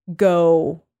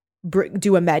go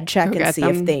do a med check and see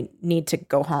if they need to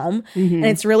go home. And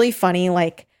it's really funny,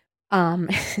 like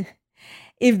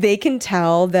if they can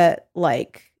tell that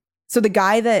like, so the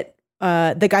guy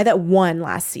that won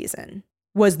last season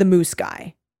was the moose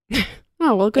guy.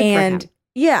 Oh, well, good for him.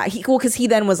 Yeah, because he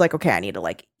then was like, okay, I need to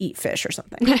like eat fish or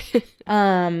something.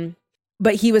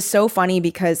 But he was so funny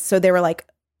because so they were like,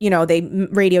 you know, they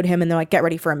radioed him and they're like, get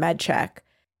ready for a med check.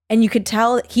 And you could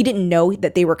tell he didn't know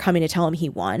that they were coming to tell him he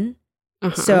won.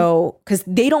 So, because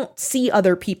they don't see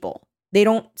other people. They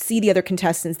don't see the other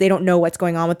contestants. They don't know what's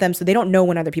going on with them. So they don't know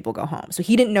when other people go home. So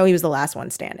he didn't know he was the last one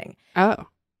standing. Oh.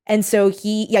 And so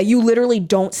you literally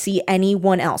don't see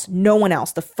anyone else. No one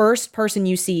else. The first person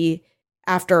you see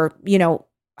after, you know,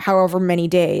 however many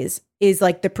days is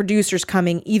like the producers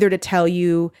coming either to tell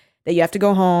you that you have to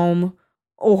go home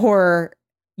or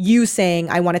you saying,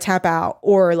 I want to tap out,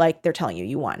 or like they're telling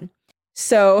you won.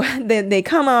 So then they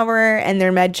come over and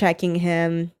they're med checking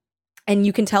him, and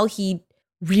you can tell he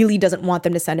really doesn't want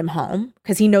them to send him home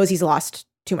because he knows he's lost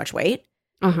too much weight.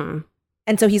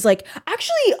 And so he's like,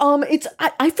 actually,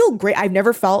 I feel great. I've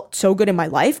never felt so good in my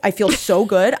life. I feel so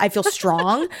good. I feel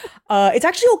strong. It's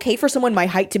actually okay for someone my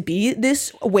height to be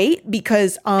this weight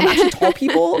because actually tall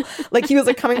people, like he was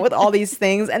like coming with all these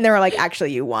things and they were like,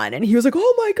 actually you won. And he was like,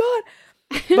 oh my God.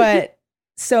 But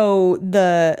so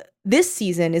this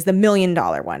season is the $1 million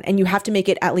one and you have to make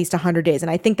it at least 100 days. And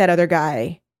I think that other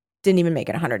guy didn't even make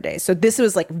it 100 days. So this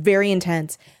was like very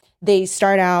intense. They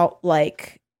start out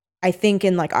like, I think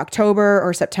in like October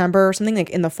or September or something, like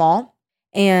in the fall.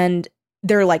 And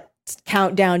they're like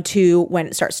countdown to when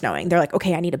it starts snowing. They're like,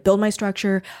 okay, I need to build my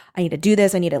structure. I need to do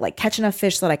this. I need to like catch enough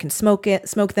fish so that I can smoke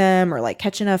them or like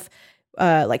catch enough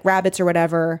like rabbits or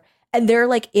whatever. And they're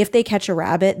like, if they catch a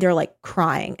rabbit, they're like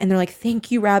crying. And they're like, thank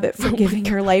you, rabbit, for giving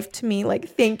your life to me. Like,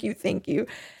 thank you.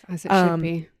 As it should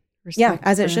be. Yeah,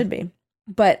 as it should be.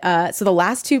 But so the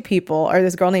last two people are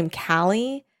this girl named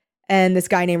Callie and this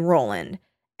guy named Roland.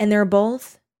 And they're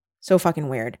both so fucking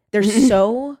weird. They're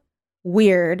so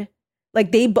weird.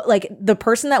 Like the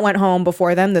person that went home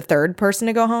before them, the third person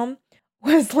to go home,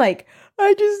 was like,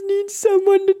 I just need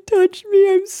someone to touch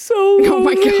me. I'm so lonely. Oh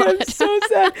my God. I'm so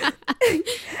sad.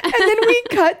 And then we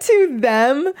cut to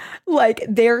them. Like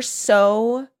they're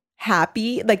so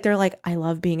happy. Like they're like, I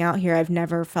love being out here. I've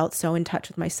never felt so in touch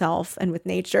with myself and with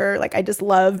nature. Like I just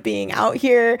love being out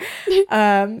here.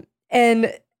 And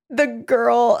the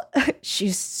girl,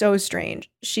 she's so strange.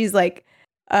 She's like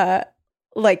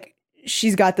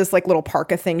she's got this like little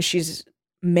parka thing she's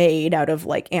made out of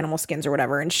like animal skins or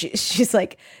whatever. And she's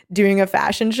like doing a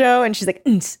fashion show and she's like,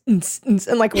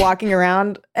 and like walking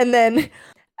around. And then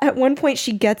at one point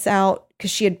she gets out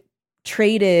because she had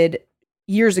traded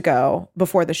years ago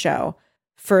before the show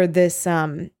for this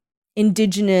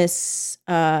indigenous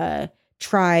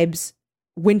tribes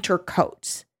winter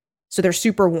coats. So they're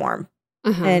super warm.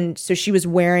 And so she was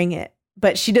wearing it,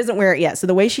 but she doesn't wear it yet. So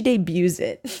the way she debuts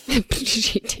it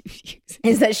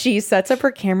is that she sets up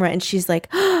her camera and she's like,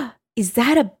 oh, is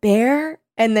that a bear?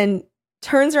 And then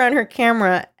turns around her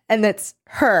camera and that's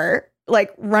her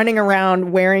like running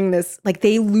around wearing this, like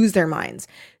they lose their minds.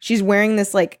 She's wearing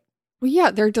this like Well,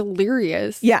 yeah, they're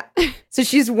delirious. Yeah. So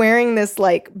she's wearing this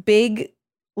like big,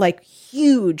 like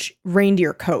huge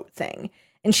reindeer coat thing.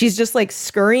 And she's just like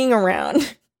scurrying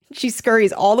around. She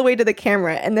scurries all the way to the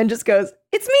camera and then just goes,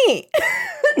 "It's me."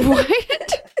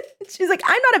 What? She's like,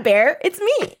 "I'm not a bear. It's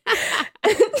me."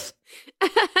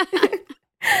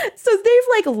 So they've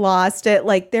like lost it.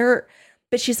 Like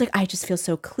but she's like, "I just feel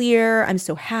so clear. I'm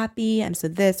so happy. I'm so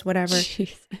this, whatever."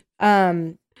 Jeez.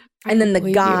 And then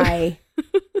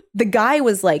the guy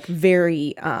was like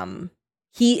very,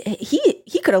 he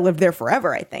could have lived there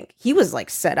forever. I think he was like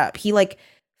set up. He like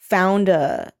found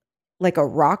a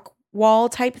rock wall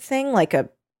type thing, like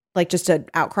just an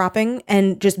outcropping,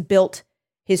 and just built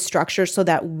his structure so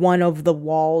that one of the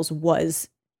walls was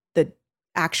the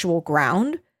actual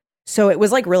ground. So it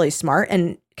was like really smart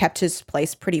and kept his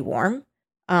place pretty warm.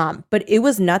 But it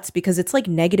was nuts because it's like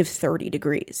negative 30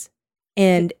 degrees.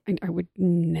 And I would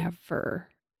never,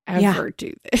 ever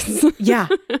do this. Yeah.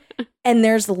 And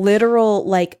there's literal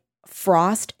like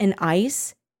frost and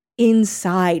ice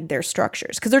inside their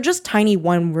structures because they're just tiny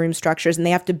one-room structures, and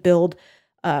they have to build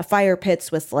fire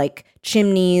pits with like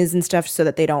chimneys and stuff so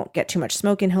that they don't get too much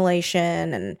smoke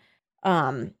inhalation. And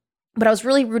but I was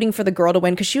really rooting for the girl to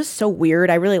win because she was so weird.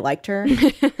 I really liked her.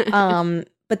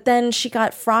 But then she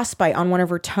got frostbite on one of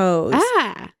her toes.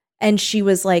 And she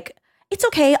was like, "It's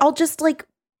okay. I'll just like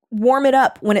warm it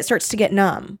up when it starts to get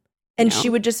numb." And she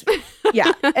would just,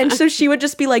 yeah. And so she would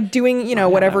just be like doing,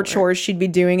 whatever chores she'd be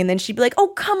doing. And then she'd be like, "Oh,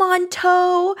 come on,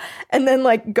 toe." And then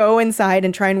like go inside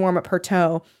and try and warm up her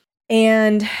toe.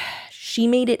 And she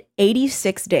made it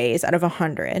 86 days out of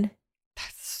 100.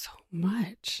 That's so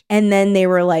much. And then they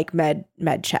were like, med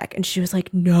check. And she was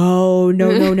like, no.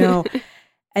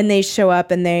 And they show up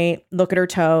and they look at her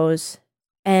toes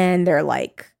and they're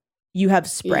like, "You have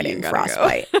spreading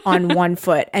frostbite on one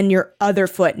foot and your other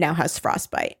foot now has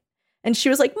frostbite." And she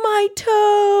was like, "My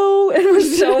toe," and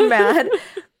was so mad.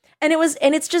 And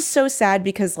it's just so sad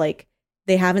because like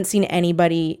they haven't seen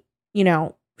anybody,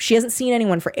 she hasn't seen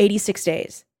anyone for 86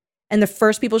 days. And the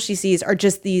first people she sees are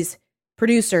just these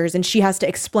producers, and she has to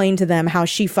explain to them how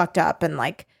she fucked up and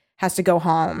like has to go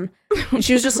home. And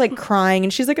she was just like crying,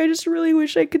 and she's like, "I just really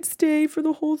wish I could stay for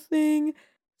the whole thing."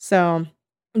 So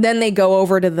then they go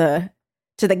over to the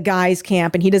guy's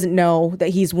camp, and he doesn't know that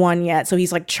he's won yet. So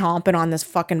he's like chomping on this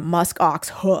fucking musk ox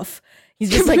hoof. He's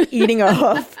just like eating a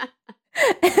hoof.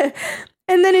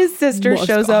 And then his sister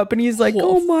shows up and he's like,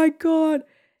 "Oh my God."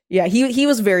 Yeah, he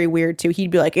was very weird too.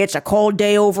 He'd be like, "It's a cold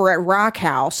day over at Rock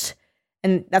House."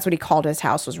 And that's what he called his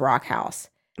house, was Rock House.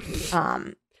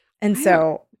 And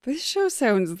so this show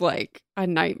sounds like a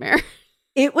nightmare.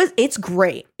 It's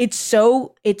great. It's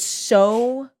so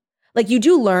like you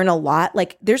do learn a lot.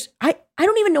 Like I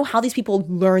don't even know how these people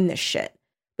learn this shit.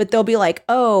 But they'll be like,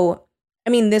 "Oh, I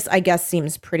mean, this I guess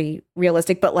seems pretty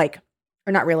realistic, but like,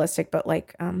 or not realistic, but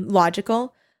like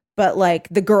logical." But like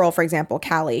the girl, for example,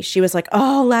 Callie, she was like,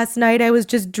 "Oh, last night I was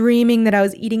just dreaming that I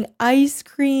was eating ice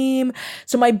cream.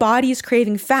 So my body is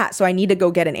craving fat. So I need to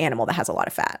go get an animal that has a lot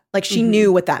of fat." Like she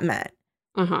knew what that meant.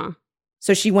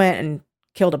 So she went and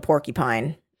killed a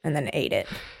porcupine and then ate it.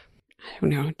 I don't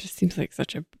know. It just seems like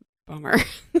such a bummer.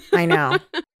 I know.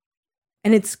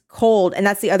 And it's cold. And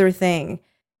that's the other thing.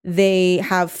 They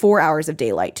have 4 hours of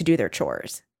daylight to do their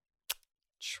chores.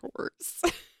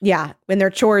 Yeah. When their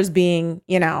chores being,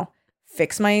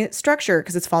 fix my structure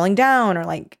because it's falling down, or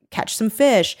like catch some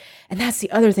fish. And that's the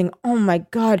other thing. Oh my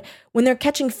God. When they're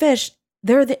catching fish,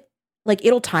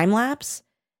 it'll time lapse.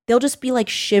 They'll just be like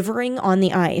shivering on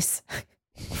the ice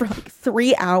for like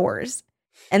 3 hours.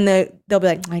 And they'll be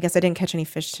like, "I guess I didn't catch any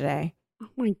fish today." Oh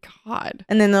my God.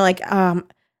 And then they're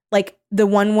like the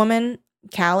one woman,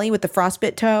 Callie, with the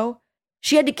frostbite toe,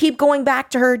 she had to keep going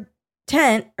back to her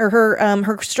tent or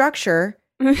her structure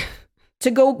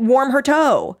to go warm her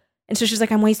toe. And so she's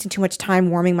like, "I'm wasting too much time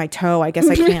warming my toe. I guess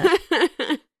I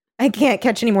can't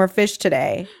catch any more fish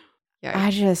today."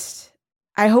 Yeah.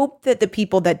 I hope that the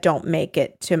people that don't make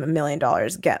it to $1 million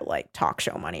get like talk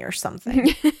show money or something,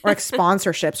 or like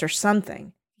sponsorships or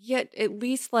something. Yet at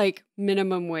least like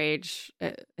minimum wage,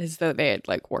 as though they had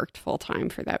like worked full time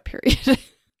for that period.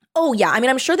 Oh yeah. I mean,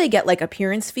 I'm sure they get like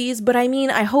appearance fees, but I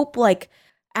mean, I hope like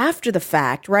after the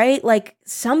fact, right? Like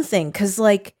something, because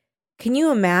like, can you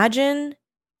imagine?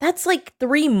 That's like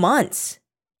 3 months,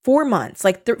 4 months,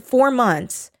 like 4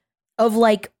 months of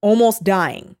like almost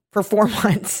dying for 4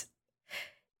 months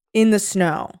in the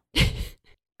snow.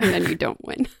 And then you don't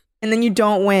win. And then you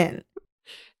don't win.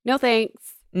 No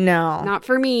thanks. No. Not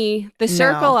for me. The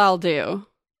circle I'll do.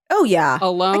 Oh yeah.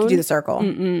 Alone? I can do the circle.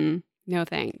 Mm-mm. No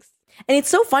thanks. And it's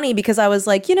so funny because I was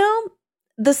like,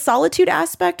 the solitude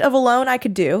aspect of alone I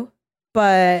could do,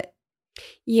 but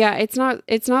Yeah, it's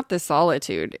not the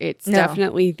solitude. It's No.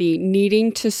 definitely the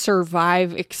needing to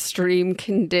survive extreme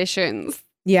conditions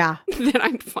Yeah. that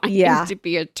I'm finding Yeah. to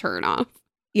be a turnoff.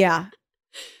 Yeah.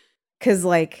 Cause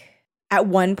like at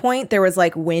one point there was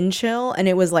like wind chill and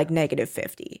it was like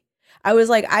 -50. I was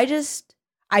like, I just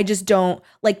don't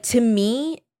like, to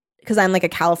me, because I'm like a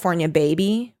California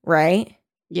baby, right?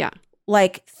 Yeah.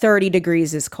 Like 30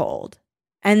 degrees is cold.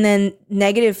 And then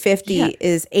 -50 Yeah.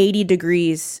 is 80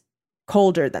 degrees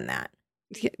colder than that.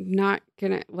 Not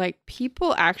gonna, like,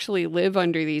 people actually live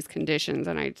under these conditions,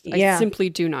 and I Yeah. simply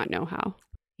do not know how.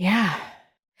 Yeah.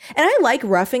 And I like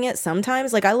roughing it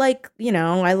sometimes. Like I like,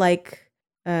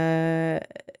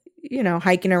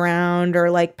 hiking around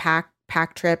or like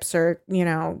pack trips or,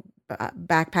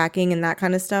 backpacking and that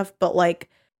kind of stuff. But like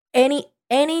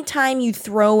anytime you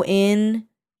throw in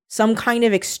some kind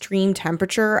of extreme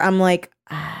temperature, I'm like,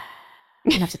 I'm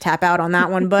gonna have to tap out on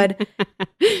that one, bud.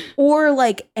 Or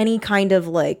like any kind of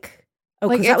like,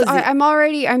 Like, that was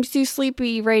I'm too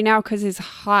sleepy right now because it's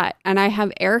hot and I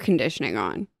have air conditioning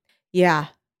on. Yeah.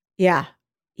 Yeah.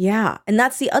 Yeah. And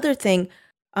that's the other thing,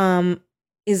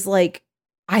 is like,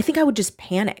 I think I would just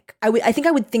panic. I think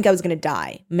I would think I was going to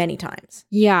die many times.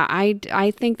 Yeah,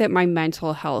 I think that my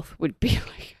mental health would be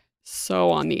like so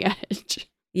on the edge.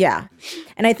 Yeah.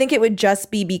 And I think it would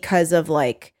just be because of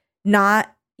like,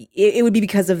 it would be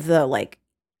because of the like,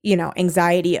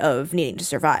 anxiety of needing to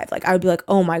survive. Like I would be like,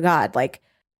 oh my God, like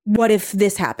what if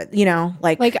this happened?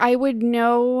 Like I would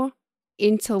know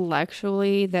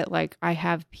intellectually that like I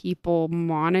have people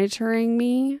monitoring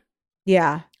me.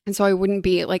 yeah. And so I wouldn't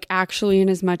be like actually in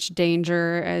as much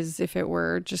danger as if it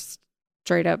were just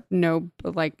straight up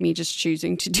like me just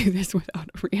choosing to do this without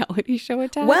a reality show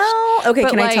attached. Well, okay, But,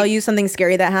 can I like- tell you something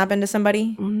scary that happened to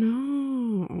somebody? Oh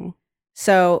no.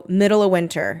 So, middle of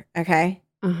winter, okay?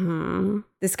 Uh-huh.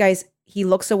 This he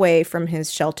looks away from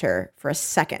his shelter for a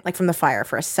second, like from the fire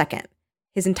for a second.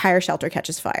 His entire shelter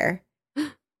catches fire,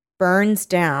 burns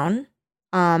down.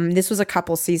 This was a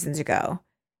couple seasons ago.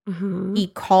 Uh-huh. He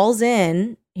calls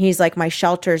in. He's like, my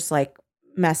shelter's like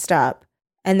messed up.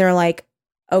 And they're like,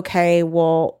 okay,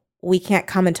 well, we can't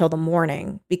come until the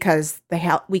morning because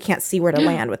we can't see where to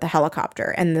land with the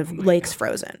helicopter and the lake's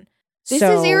frozen. This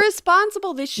is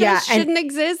irresponsible. This show shouldn't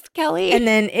exist, Kelly. And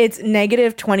then it's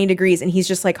 -20 degrees and he's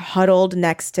just like huddled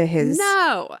next to his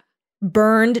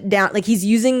burned down, like he's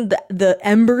using the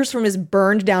embers from his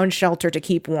burned down shelter to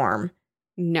keep warm.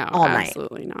 No, all night.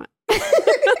 absolutely not.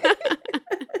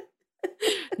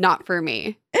 Not for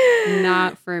me.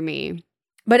 Not for me.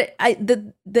 But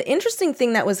the interesting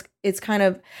thing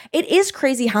it is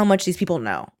crazy how much these people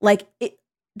know. Like it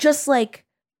just like,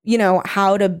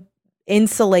 how to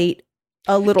insulate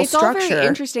a little structure. It's all very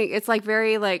interesting. It's like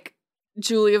very like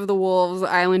Julie of the Wolves,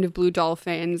 Island of Blue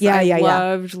Dolphins. Yeah, I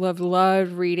loved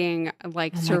reading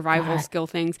like survival skill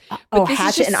things. But this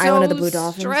Hatchet is just and Island of the Blue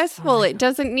Dolphins. Stressful. It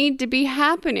doesn't need to be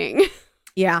happening.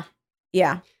 Yeah.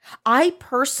 Yeah. I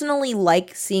personally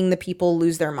like seeing the people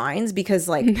lose their minds because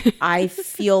like I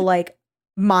feel like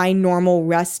my normal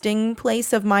resting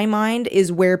place of my mind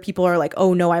is where people are like,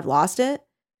 oh no, I've lost it.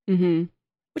 Mm-hmm.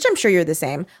 Which I'm sure you're the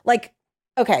same. Like,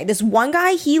 okay, this one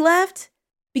guy, he left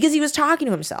because he was talking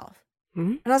to himself.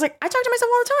 Mm-hmm. And I was like, I talk to myself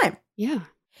all the time. Yeah.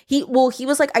 He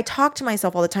was like, I talk to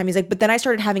myself all the time. He's like, but then I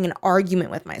started having an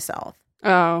argument with myself.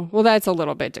 Oh, well, that's a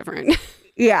little bit different.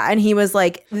 Yeah. And he was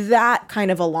like, that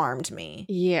kind of alarmed me.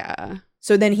 Yeah.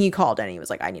 So then he called and he was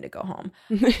like, I need to go home.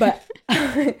 But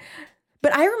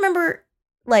but I remember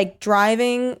like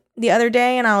driving the other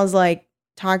day and I was like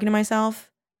talking to myself.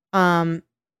 And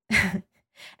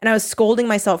I was scolding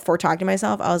myself for talking to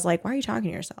myself. I was like, why are you talking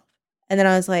to yourself? And then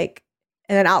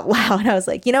out loud, I was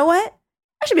like, you know what?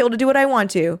 I should be able to do what I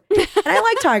want to. And I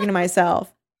like talking to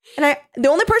myself. And the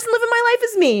only person living my life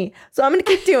is me. So I'm going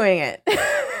to keep doing it.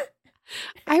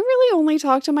 I really only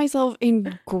talk to myself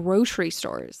in grocery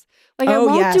stores. Like I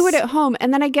won't do it at home.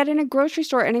 And then I get in a grocery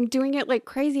store and I'm doing it like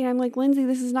crazy. And I'm like, Lindsay,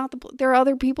 this is not there are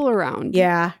other people around.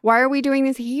 Yeah. Why are we doing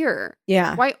this here?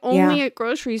 Yeah. Why only at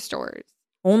grocery stores?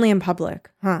 Only in public.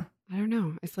 Huh. I don't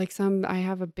know. It's like I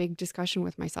have a big discussion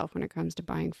with myself when it comes to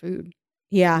buying food.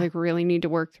 Yeah. I like really need to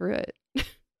work through it.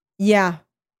 Yeah.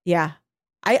 Yeah.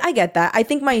 I get that. I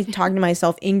think my talking to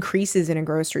myself increases in a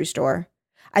grocery store.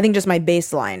 I think just my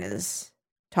baseline is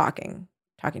talking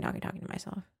to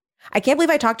myself. I can't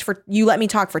believe you let me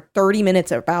talk for 30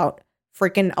 minutes about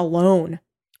freaking Alone.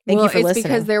 Thank you for listening. It's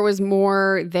because there was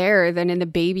more there than in the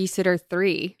Babysitter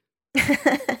 3.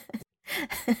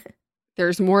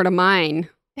 There's more to mine.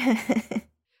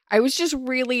 I was just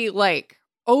really like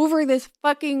over this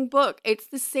fucking book. It's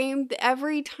the same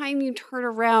every time you turn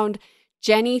around.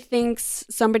 Jenny thinks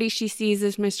somebody she sees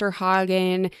is Mr.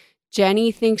 Hagen.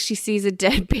 Jenny thinks she sees a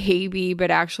dead baby,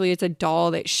 but actually it's a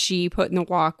doll that she put in the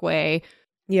walkway.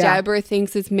 Yeah. Deborah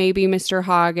thinks it's maybe Mr.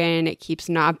 Hagen. It keeps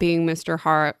not being Mr.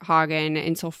 Hagen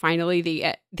until finally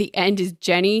the end is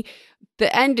Jenny.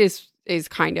 The end is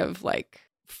kind of like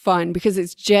fun because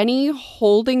it's Jenny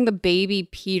holding the baby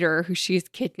Peter, who she's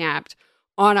kidnapped,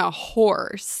 on a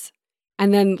horse,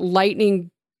 and then lightning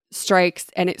strikes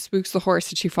and it spooks the horse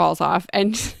and she falls off,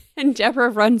 and Deborah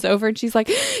runs over and she's like,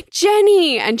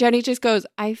 Jenny, and Jenny just goes,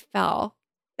 I fell.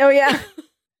 Oh yeah.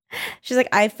 She's like,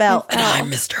 I fell. And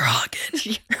I'm Mr.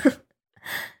 Hagen.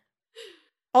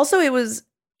 Also, it was,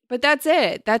 but that's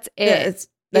it. That's it. yeah, that's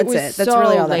it. That's so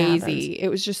really all that lazy. happens. It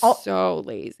was just so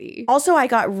lazy. Also, I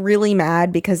got really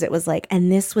mad because it was like,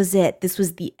 and this was it. This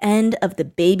was the end of the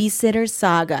babysitter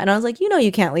saga. And I was like,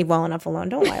 you can't leave well enough alone.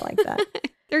 Don't lie like that.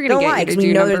 They're gonna Don't get lie you to because do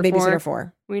we know number there's four. babysitter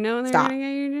 4. We know they're Stop. gonna get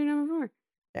you to do number 4.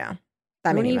 Yeah.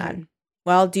 That Don't made me even. mad.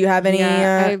 Well, do you have any,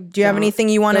 Yeah, do you have anything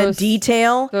you want to Those-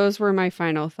 detail? Those were my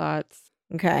final thoughts.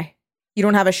 Okay. You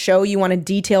don't have a show you want to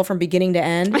detail from beginning to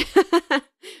end?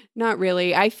 Not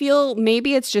really. I feel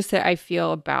maybe it's just that I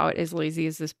feel about as lazy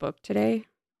as this book today.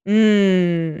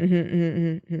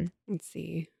 Mm-hmm. Let's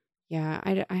see. Yeah,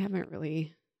 I haven't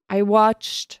really. I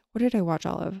watched. What did I watch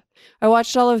all of? I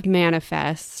watched all of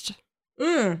Manifest.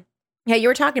 Yeah, you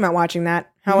were talking about watching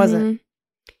that. How was it? Mhm.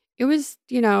 It was,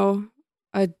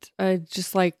 a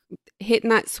just like hitting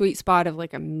that sweet spot of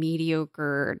like a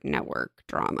mediocre network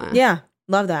drama. Yeah,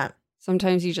 love that.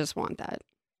 Sometimes you just want that.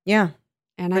 Yeah.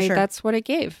 And For sure. that's what it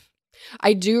gave.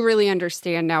 I do really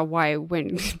understand now why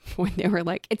when they were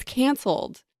like, it's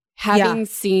canceled. Having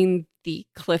seen the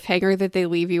cliffhanger that they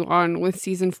leave you on with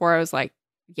season 4, I was like,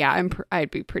 yeah,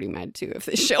 I'd be pretty mad too if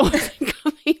this show wasn't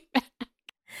coming back.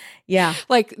 Yeah.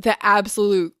 Like the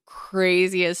absolute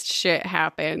craziest shit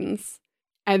happens.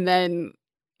 And then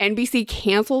NBC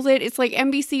cancels it. It's like,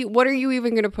 NBC, what are you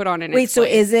even going to put on in Wait, its so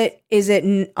place? is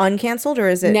it uncanceled or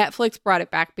is it? Netflix brought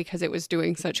it back because it was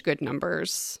doing such good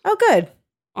numbers Oh, good.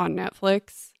 on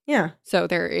Netflix. Yeah. So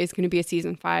there is going to be a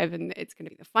season 5 and it's going to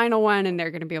be the final one and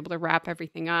they're going to be able to wrap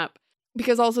everything up.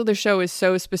 Because also the show is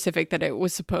so specific that it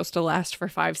was supposed to last for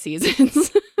 5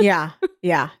 seasons. Yeah.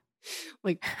 Yeah.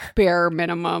 Like bare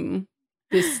minimum.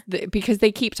 Because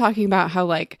they keep talking about how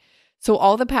like, so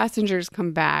all the passengers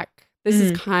come back. This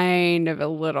is kind of a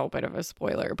little bit of a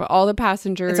spoiler, but all the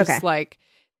passengers, It's okay. like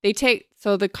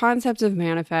so the concept of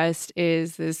Manifest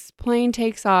is this plane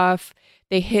takes off.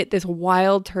 They hit this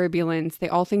wild turbulence. They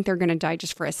all think they're going to die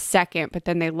just for a second, but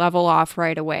then they level off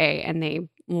right away and they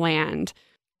land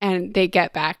and they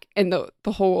get back. And the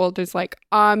whole world is like,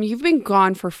 you've been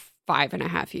gone for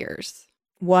 5.5 years.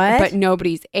 What? But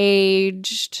nobody's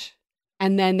aged.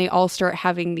 And then they all start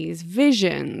having these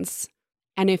visions.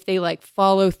 And if they like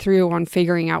follow through on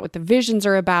figuring out what the visions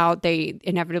are about, they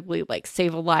inevitably like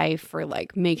save a life or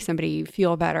like make somebody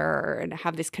feel better and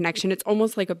have this connection. It's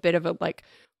almost like a bit of a like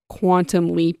quantum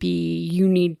leapy, you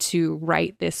need to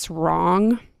right this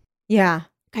wrong yeah.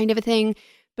 kind of a thing.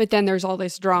 But then there's all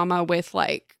this drama with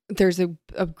like, there's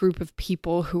a group of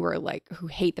people who are like, who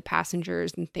hate the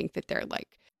passengers and think that they're like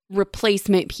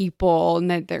replacement people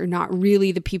and that they're not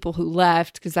really the people who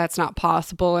left because that's not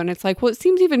possible. And it's like, well, it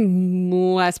seems even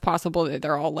less possible that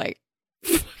they're all like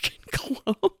fucking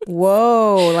clones.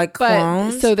 Whoa. Like But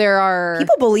clones? so there are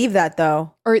People believe that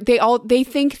though. or they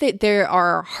think that there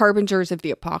are harbingers of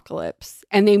the apocalypse,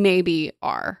 and they maybe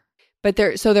are. But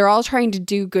they're all trying to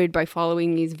do good by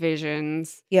following these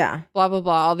visions. Yeah. Blah blah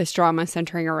blah. All this drama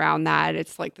centering around that.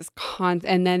 It's like this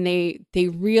and then they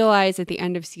realize at the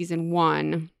end of season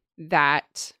 1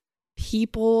 that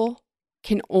people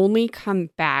can only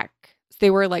come back. They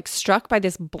were like struck by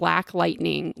this black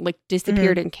lightning, like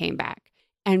disappeared and came back.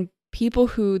 And people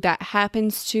who that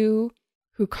happens to,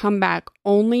 who come back,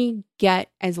 only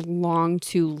get as long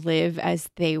to live as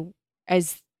they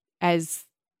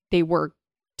were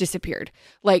disappeared.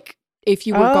 Like if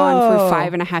you were gone for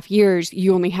 5.5 years,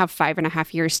 you only have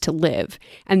 5.5 years to live.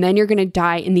 And then you're going to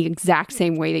die in the exact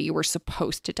same way that you were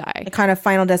supposed to die. A kind of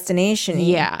Final Destination.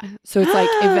 Yeah. So it's like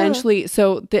eventually,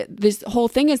 so this whole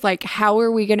thing is like, how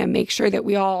are we going to make sure that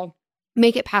we all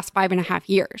make it past 5.5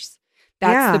 years?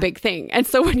 That's the big thing. And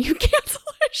so when you cancel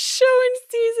a show in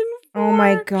season 4, Oh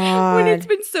my God. when it's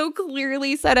been so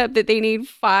clearly set up that they need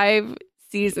 5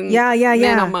 seasons Yeah.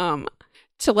 minimum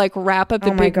to like wrap up the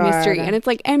Oh my big mystery. God. And it's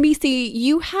like, NBC,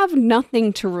 you have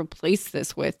nothing to replace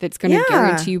this with that's going to Yeah.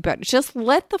 guarantee you better. Just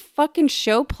let the fucking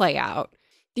show play out.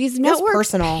 These networks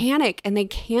personal. panic and they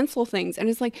cancel things. And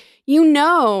it's like,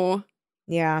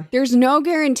 Yeah. there's no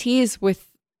guarantees with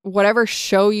whatever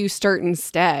show you start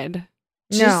instead.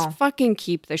 Just No. fucking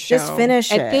keep the show. Just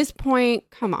finish At it. this point,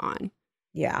 come on.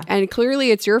 Yeah. And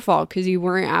clearly it's your fault because you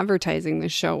weren't advertising the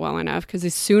show well enough because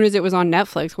as soon as it was on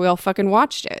Netflix, we all fucking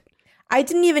watched it. I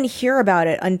didn't even hear about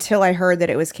it until I heard that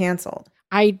it was canceled.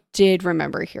 I did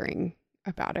remember hearing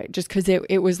about it just because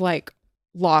it was like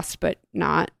lost but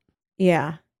not.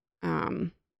 Yeah.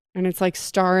 And it's like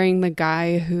starring the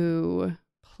guy who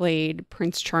played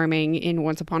Prince Charming in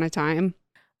Once Upon a Time.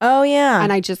 Oh, yeah.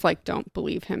 And I just like don't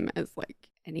believe him as like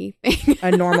anything.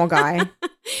 A normal guy.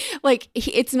 Like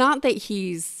it's not that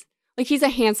he's a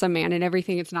handsome man and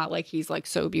everything. It's not like he's like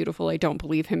so beautiful. I don't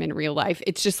believe him in real life.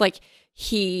 It's just like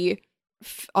he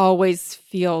always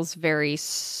feels very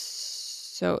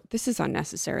so. This is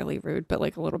unnecessarily rude, but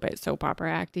like a little bit soap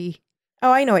opera acty.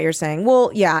 Oh, I know what you're saying.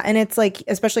 Well, yeah. And it's like,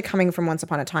 especially coming from Once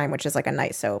Upon a Time, which is like a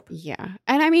night soap. Yeah,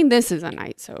 and I mean this is a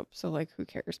night soap, so like who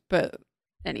cares? But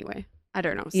anyway, I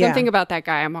don't know. Yeah. Something about that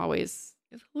guy. I'm always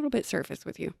a little bit surface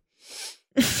with you.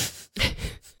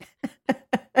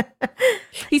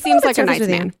 He seems like a nice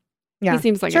man. Yeah. He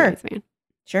seems like Sure. a nice man.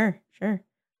 Sure.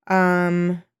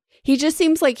 He just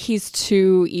seems like he's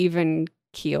too even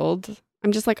keeled.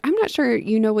 I'm just like, I'm not sure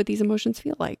you know what these emotions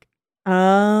feel like. Oh.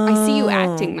 I see you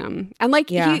acting them. And like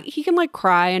Yeah. he can like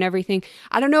cry and everything.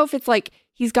 I don't know if it's like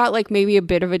he's got like maybe a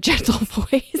bit of a gentle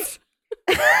voice.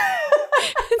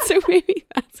 So maybe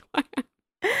that's why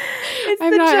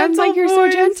I'm like, you're so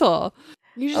gentle.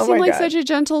 You just Oh seem my like God. such a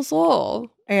gentle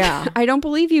soul. Yeah. I don't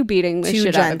believe you beating the Too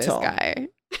shit gentle. out of this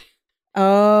guy.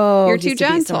 Oh. You're just too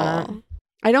to beat someone up. gentle.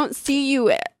 I don't see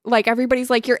you like everybody's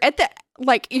like you're at the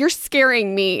like you're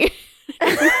scaring me.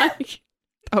 Like,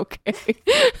 okay.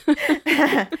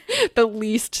 The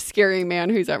least scary man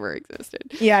who's ever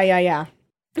existed. Yeah.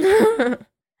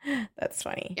 That's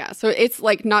funny. Yeah, so it's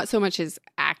like not so much his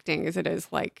acting as it is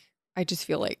like I just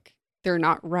feel like they're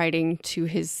not writing to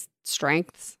his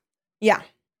strengths. Yeah.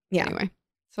 Anyway,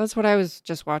 so that's what I was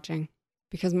just watching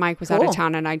because Mike was out of Cool.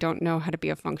 town and I don't know how to be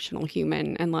a functional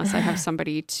human unless I have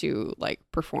somebody to like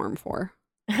perform for.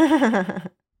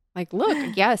 Like,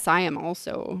 look, yes, I am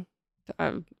also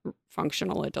a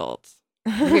functional adult.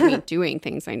 Look at me doing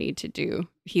things I need to do.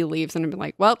 He leaves and I'm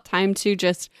like, well, time to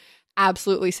just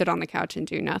absolutely sit on the couch and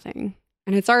do nothing.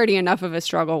 And it's already enough of a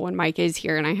struggle when Mike is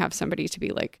here and I have somebody to be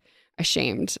like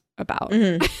ashamed about.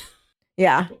 Mhm.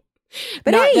 Yeah.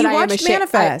 But Not hey, that you I am watched ashamed-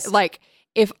 Manifest. like,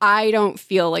 if I don't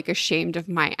feel like ashamed of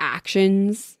my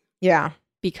actions Yeah.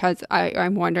 because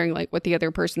I'm wondering like what the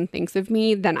other person thinks of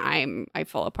me, then I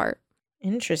fall apart.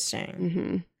 Interesting.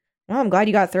 Mm-hmm. Well, I'm glad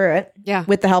you got through it Yeah.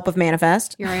 with the help of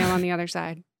Manifest. Here I am on the other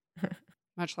side,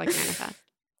 much like Manifest.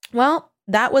 Well,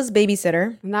 that was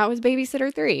Babysitter. And that was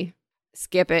Babysitter 3.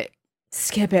 Skip it.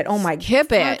 Skip it. Oh my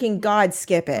Skip it. fucking God,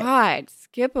 skip it. God,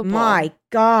 skippable. My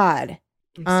God.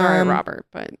 I'm sorry, Um, Robert,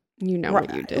 but you know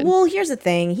what you did. Well, here's the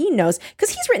thing. He knows because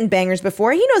he's written bangers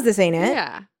before. He knows this ain't it.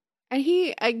 Yeah.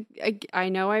 And I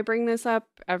know I bring this up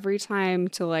every time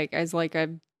to like as like a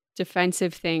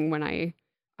defensive thing when I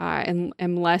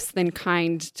am less than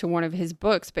kind to one of his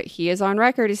books, but he is on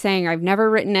record as saying I've never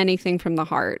written anything from the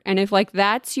heart. And if like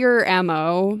that's your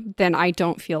MO, then I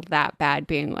don't feel that bad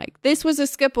being like this was a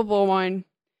skippable one.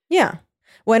 Yeah.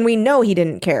 When we know he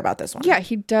didn't care about this one. Yeah,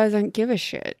 he doesn't give a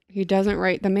shit. He doesn't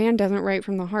write. The man doesn't write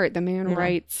from the heart. The man No.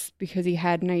 writes because he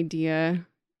had an idea,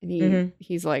 and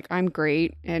he's like, "I'm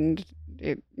great," and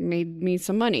it made me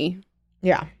some money.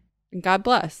 Yeah. And God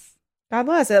bless. God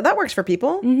bless. That works for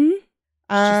people. Mm-hmm.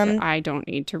 Um, I don't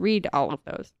need to read all of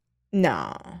those.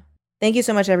 no. Thank you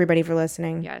so much, everybody, for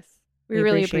listening. Yes, we We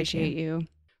really appreciate appreciate you.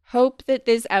 Hope that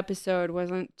this episode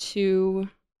wasn't too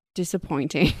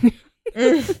disappointing.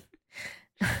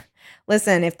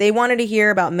 Listen, if they wanted to hear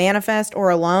about Manifest or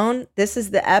Alone, this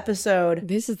is the episode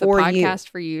This is the For you. podcast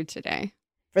for you today.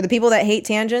 for the people that hate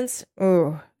tangents.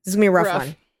 Ooh, this is gonna be a rough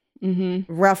one.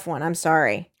 Mm-hmm. Rough one. I'm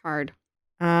sorry. Hard.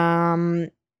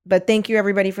 But thank you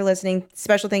everybody for listening.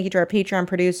 Special thank you to our Patreon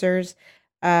producers.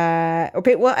 Well,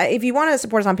 if you want to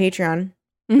support us on Patreon,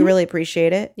 we Mhm. really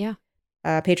appreciate it. Yeah.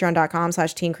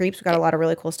 Patreon.com/Teen Creeps. We've got a lot of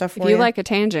really cool stuff for If you like a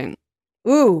tangent,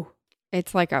 Ooh,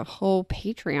 it's like a whole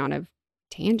Patreon of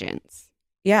tangents.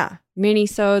 yeah.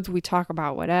 Mini-sodes, we talk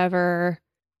about whatever.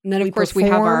 And then, of We course, we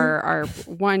have perform. our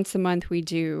once a month, we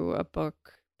do a book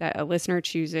that a listener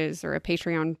chooses or a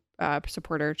Patreon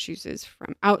supporter chooses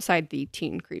from outside the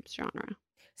Teen Creeps genre.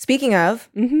 Speaking of,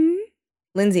 Mm-hmm.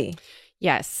 Lindsay,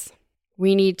 Yes.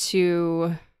 We need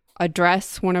to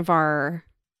address one of our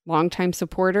longtime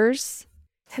supporters.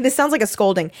 this sounds like a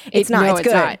scolding. It's not. No, it's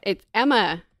good. not. It's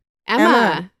Emma. Emma.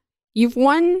 Emma. You've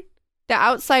won the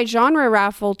outside genre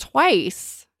raffle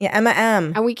twice, Yeah, Emma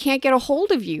M. and we can't get a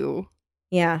hold of you.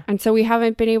 Yeah. And so we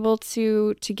haven't been able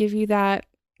to give you that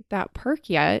perk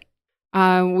yet.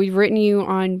 We've written you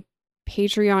on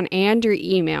Patreon and your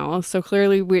email. So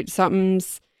clearly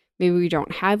maybe we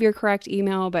don't have your correct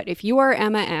email, but if you are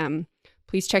Emma M,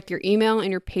 please check your email and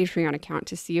your Patreon account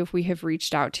to see if we have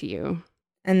reached out to you.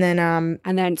 And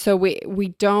then So we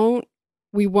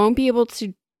won't be able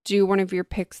to do one of your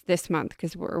picks this month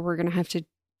because we're going to have to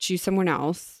choose someone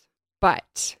else.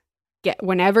 But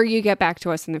whenever you get back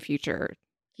to us in the future,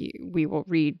 we will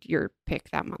read your pick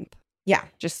that month. Yeah.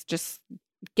 Just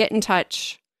get in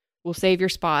touch. We'll save your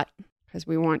spot because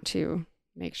we want to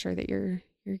make sure that you're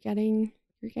getting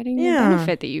the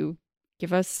benefit that you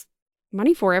give us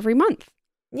money for every month.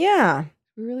 Yeah.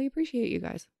 We really appreciate you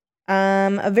guys.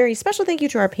 A very special thank you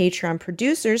to our Patreon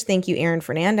producers. Thank you, Aaron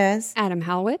Fernandez, Adam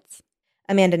Halwitz,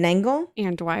 Amanda Nengel,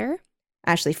 Ann Dwyer,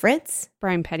 Ashley Fritz,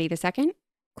 Brian Petty II,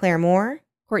 Claire Moore,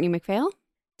 Courtney McPhail,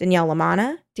 Danielle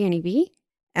Lamana, Danny B,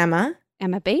 Emma.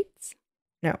 Emma Bates.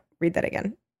 No, read that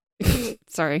again.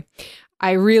 Sorry.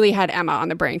 I really had Emma on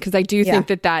the brain because I do think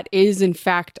that is in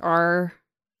fact our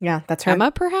that's her.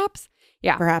 Emma, perhaps?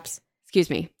 Yeah. Perhaps. Excuse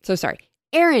me. So sorry.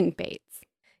 Aaron Bates,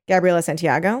 Gabriela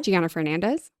Santiago, Gianna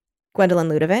Fernandez, Gwendolyn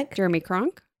Ludovic, Jeremy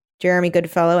Kronk, Jeremy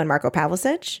Goodfellow and Marco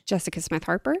Pavlicic, Jessica Smith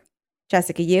Harper,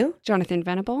 Jessica Yu, Jonathan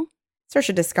Venable,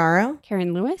 Saoirse Descaro,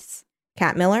 Karen Lewis,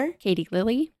 Kat Miller, Katie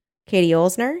Lilly, Katie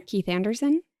Olsner, Keith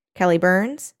Anderson, Kelly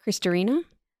Burns, Christarina,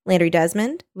 Landry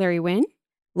Desmond, Larry Wynn,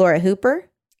 Laura Hooper,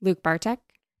 Luke Bartek,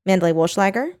 Mandalay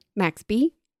Wolschlager, Max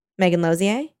B, Megan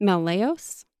Lozier, Mel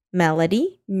Leos,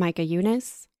 Melody, Micah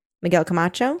Eunice, Miguel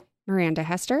Camacho, Miranda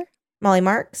Hester, Molly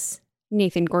Marks,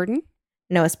 Nathan Gordon,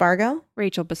 Noah Spargo,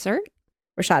 Rachel Bassert,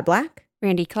 Rashad Black,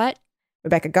 Randy Klett,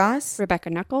 Rebecca Goss, Rebecca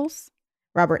Knuckles,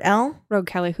 Robert L., Rogue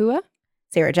Kalihua,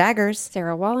 Sarah Jaggers,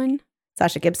 Sarah Wallen,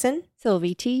 Sasha Gibson,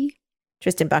 Sylvie T,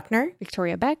 Tristan Buckner,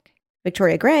 Victoria Beck,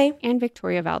 Victoria Gray. and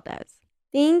Victoria Valdez.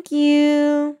 Thank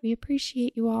you. We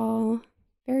appreciate you all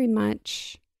very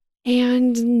much.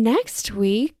 And next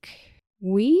week,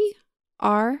 we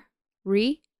are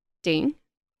reading.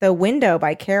 The Window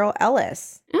by Carol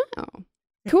Ellis. Oh,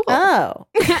 cool. Oh.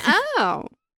 Oh,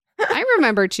 I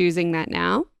remember choosing that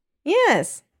now.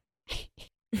 Yes.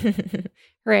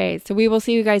 Hooray. So we will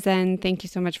see you guys then. Thank you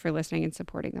so much for listening and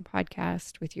supporting the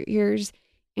podcast with your ears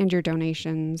and your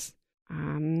donations.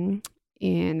 In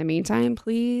the meantime,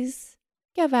 please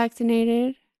get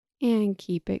vaccinated and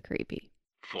keep it creepy.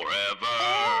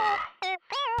 Forever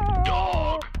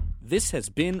Dog. This has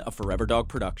been a Forever Dog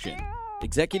production.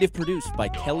 Executive produced by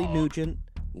Kelly Nugent,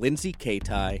 Lindsay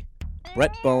Katai,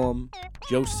 Brett Boehm,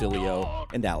 Joe Cilio,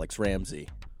 and Alex Ramsey.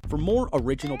 For more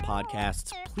original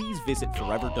podcasts, please visit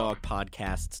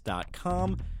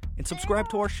foreverdogpodcasts.com and subscribe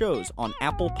to our shows on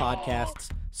Apple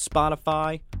Podcasts,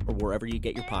 Spotify, or wherever you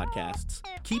get your podcasts.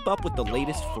 Keep up with the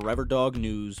latest Forever Dog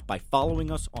news by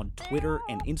following us on Twitter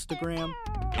and Instagram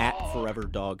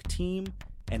 @ForeverDogTeam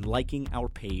and liking our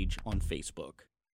page on Facebook.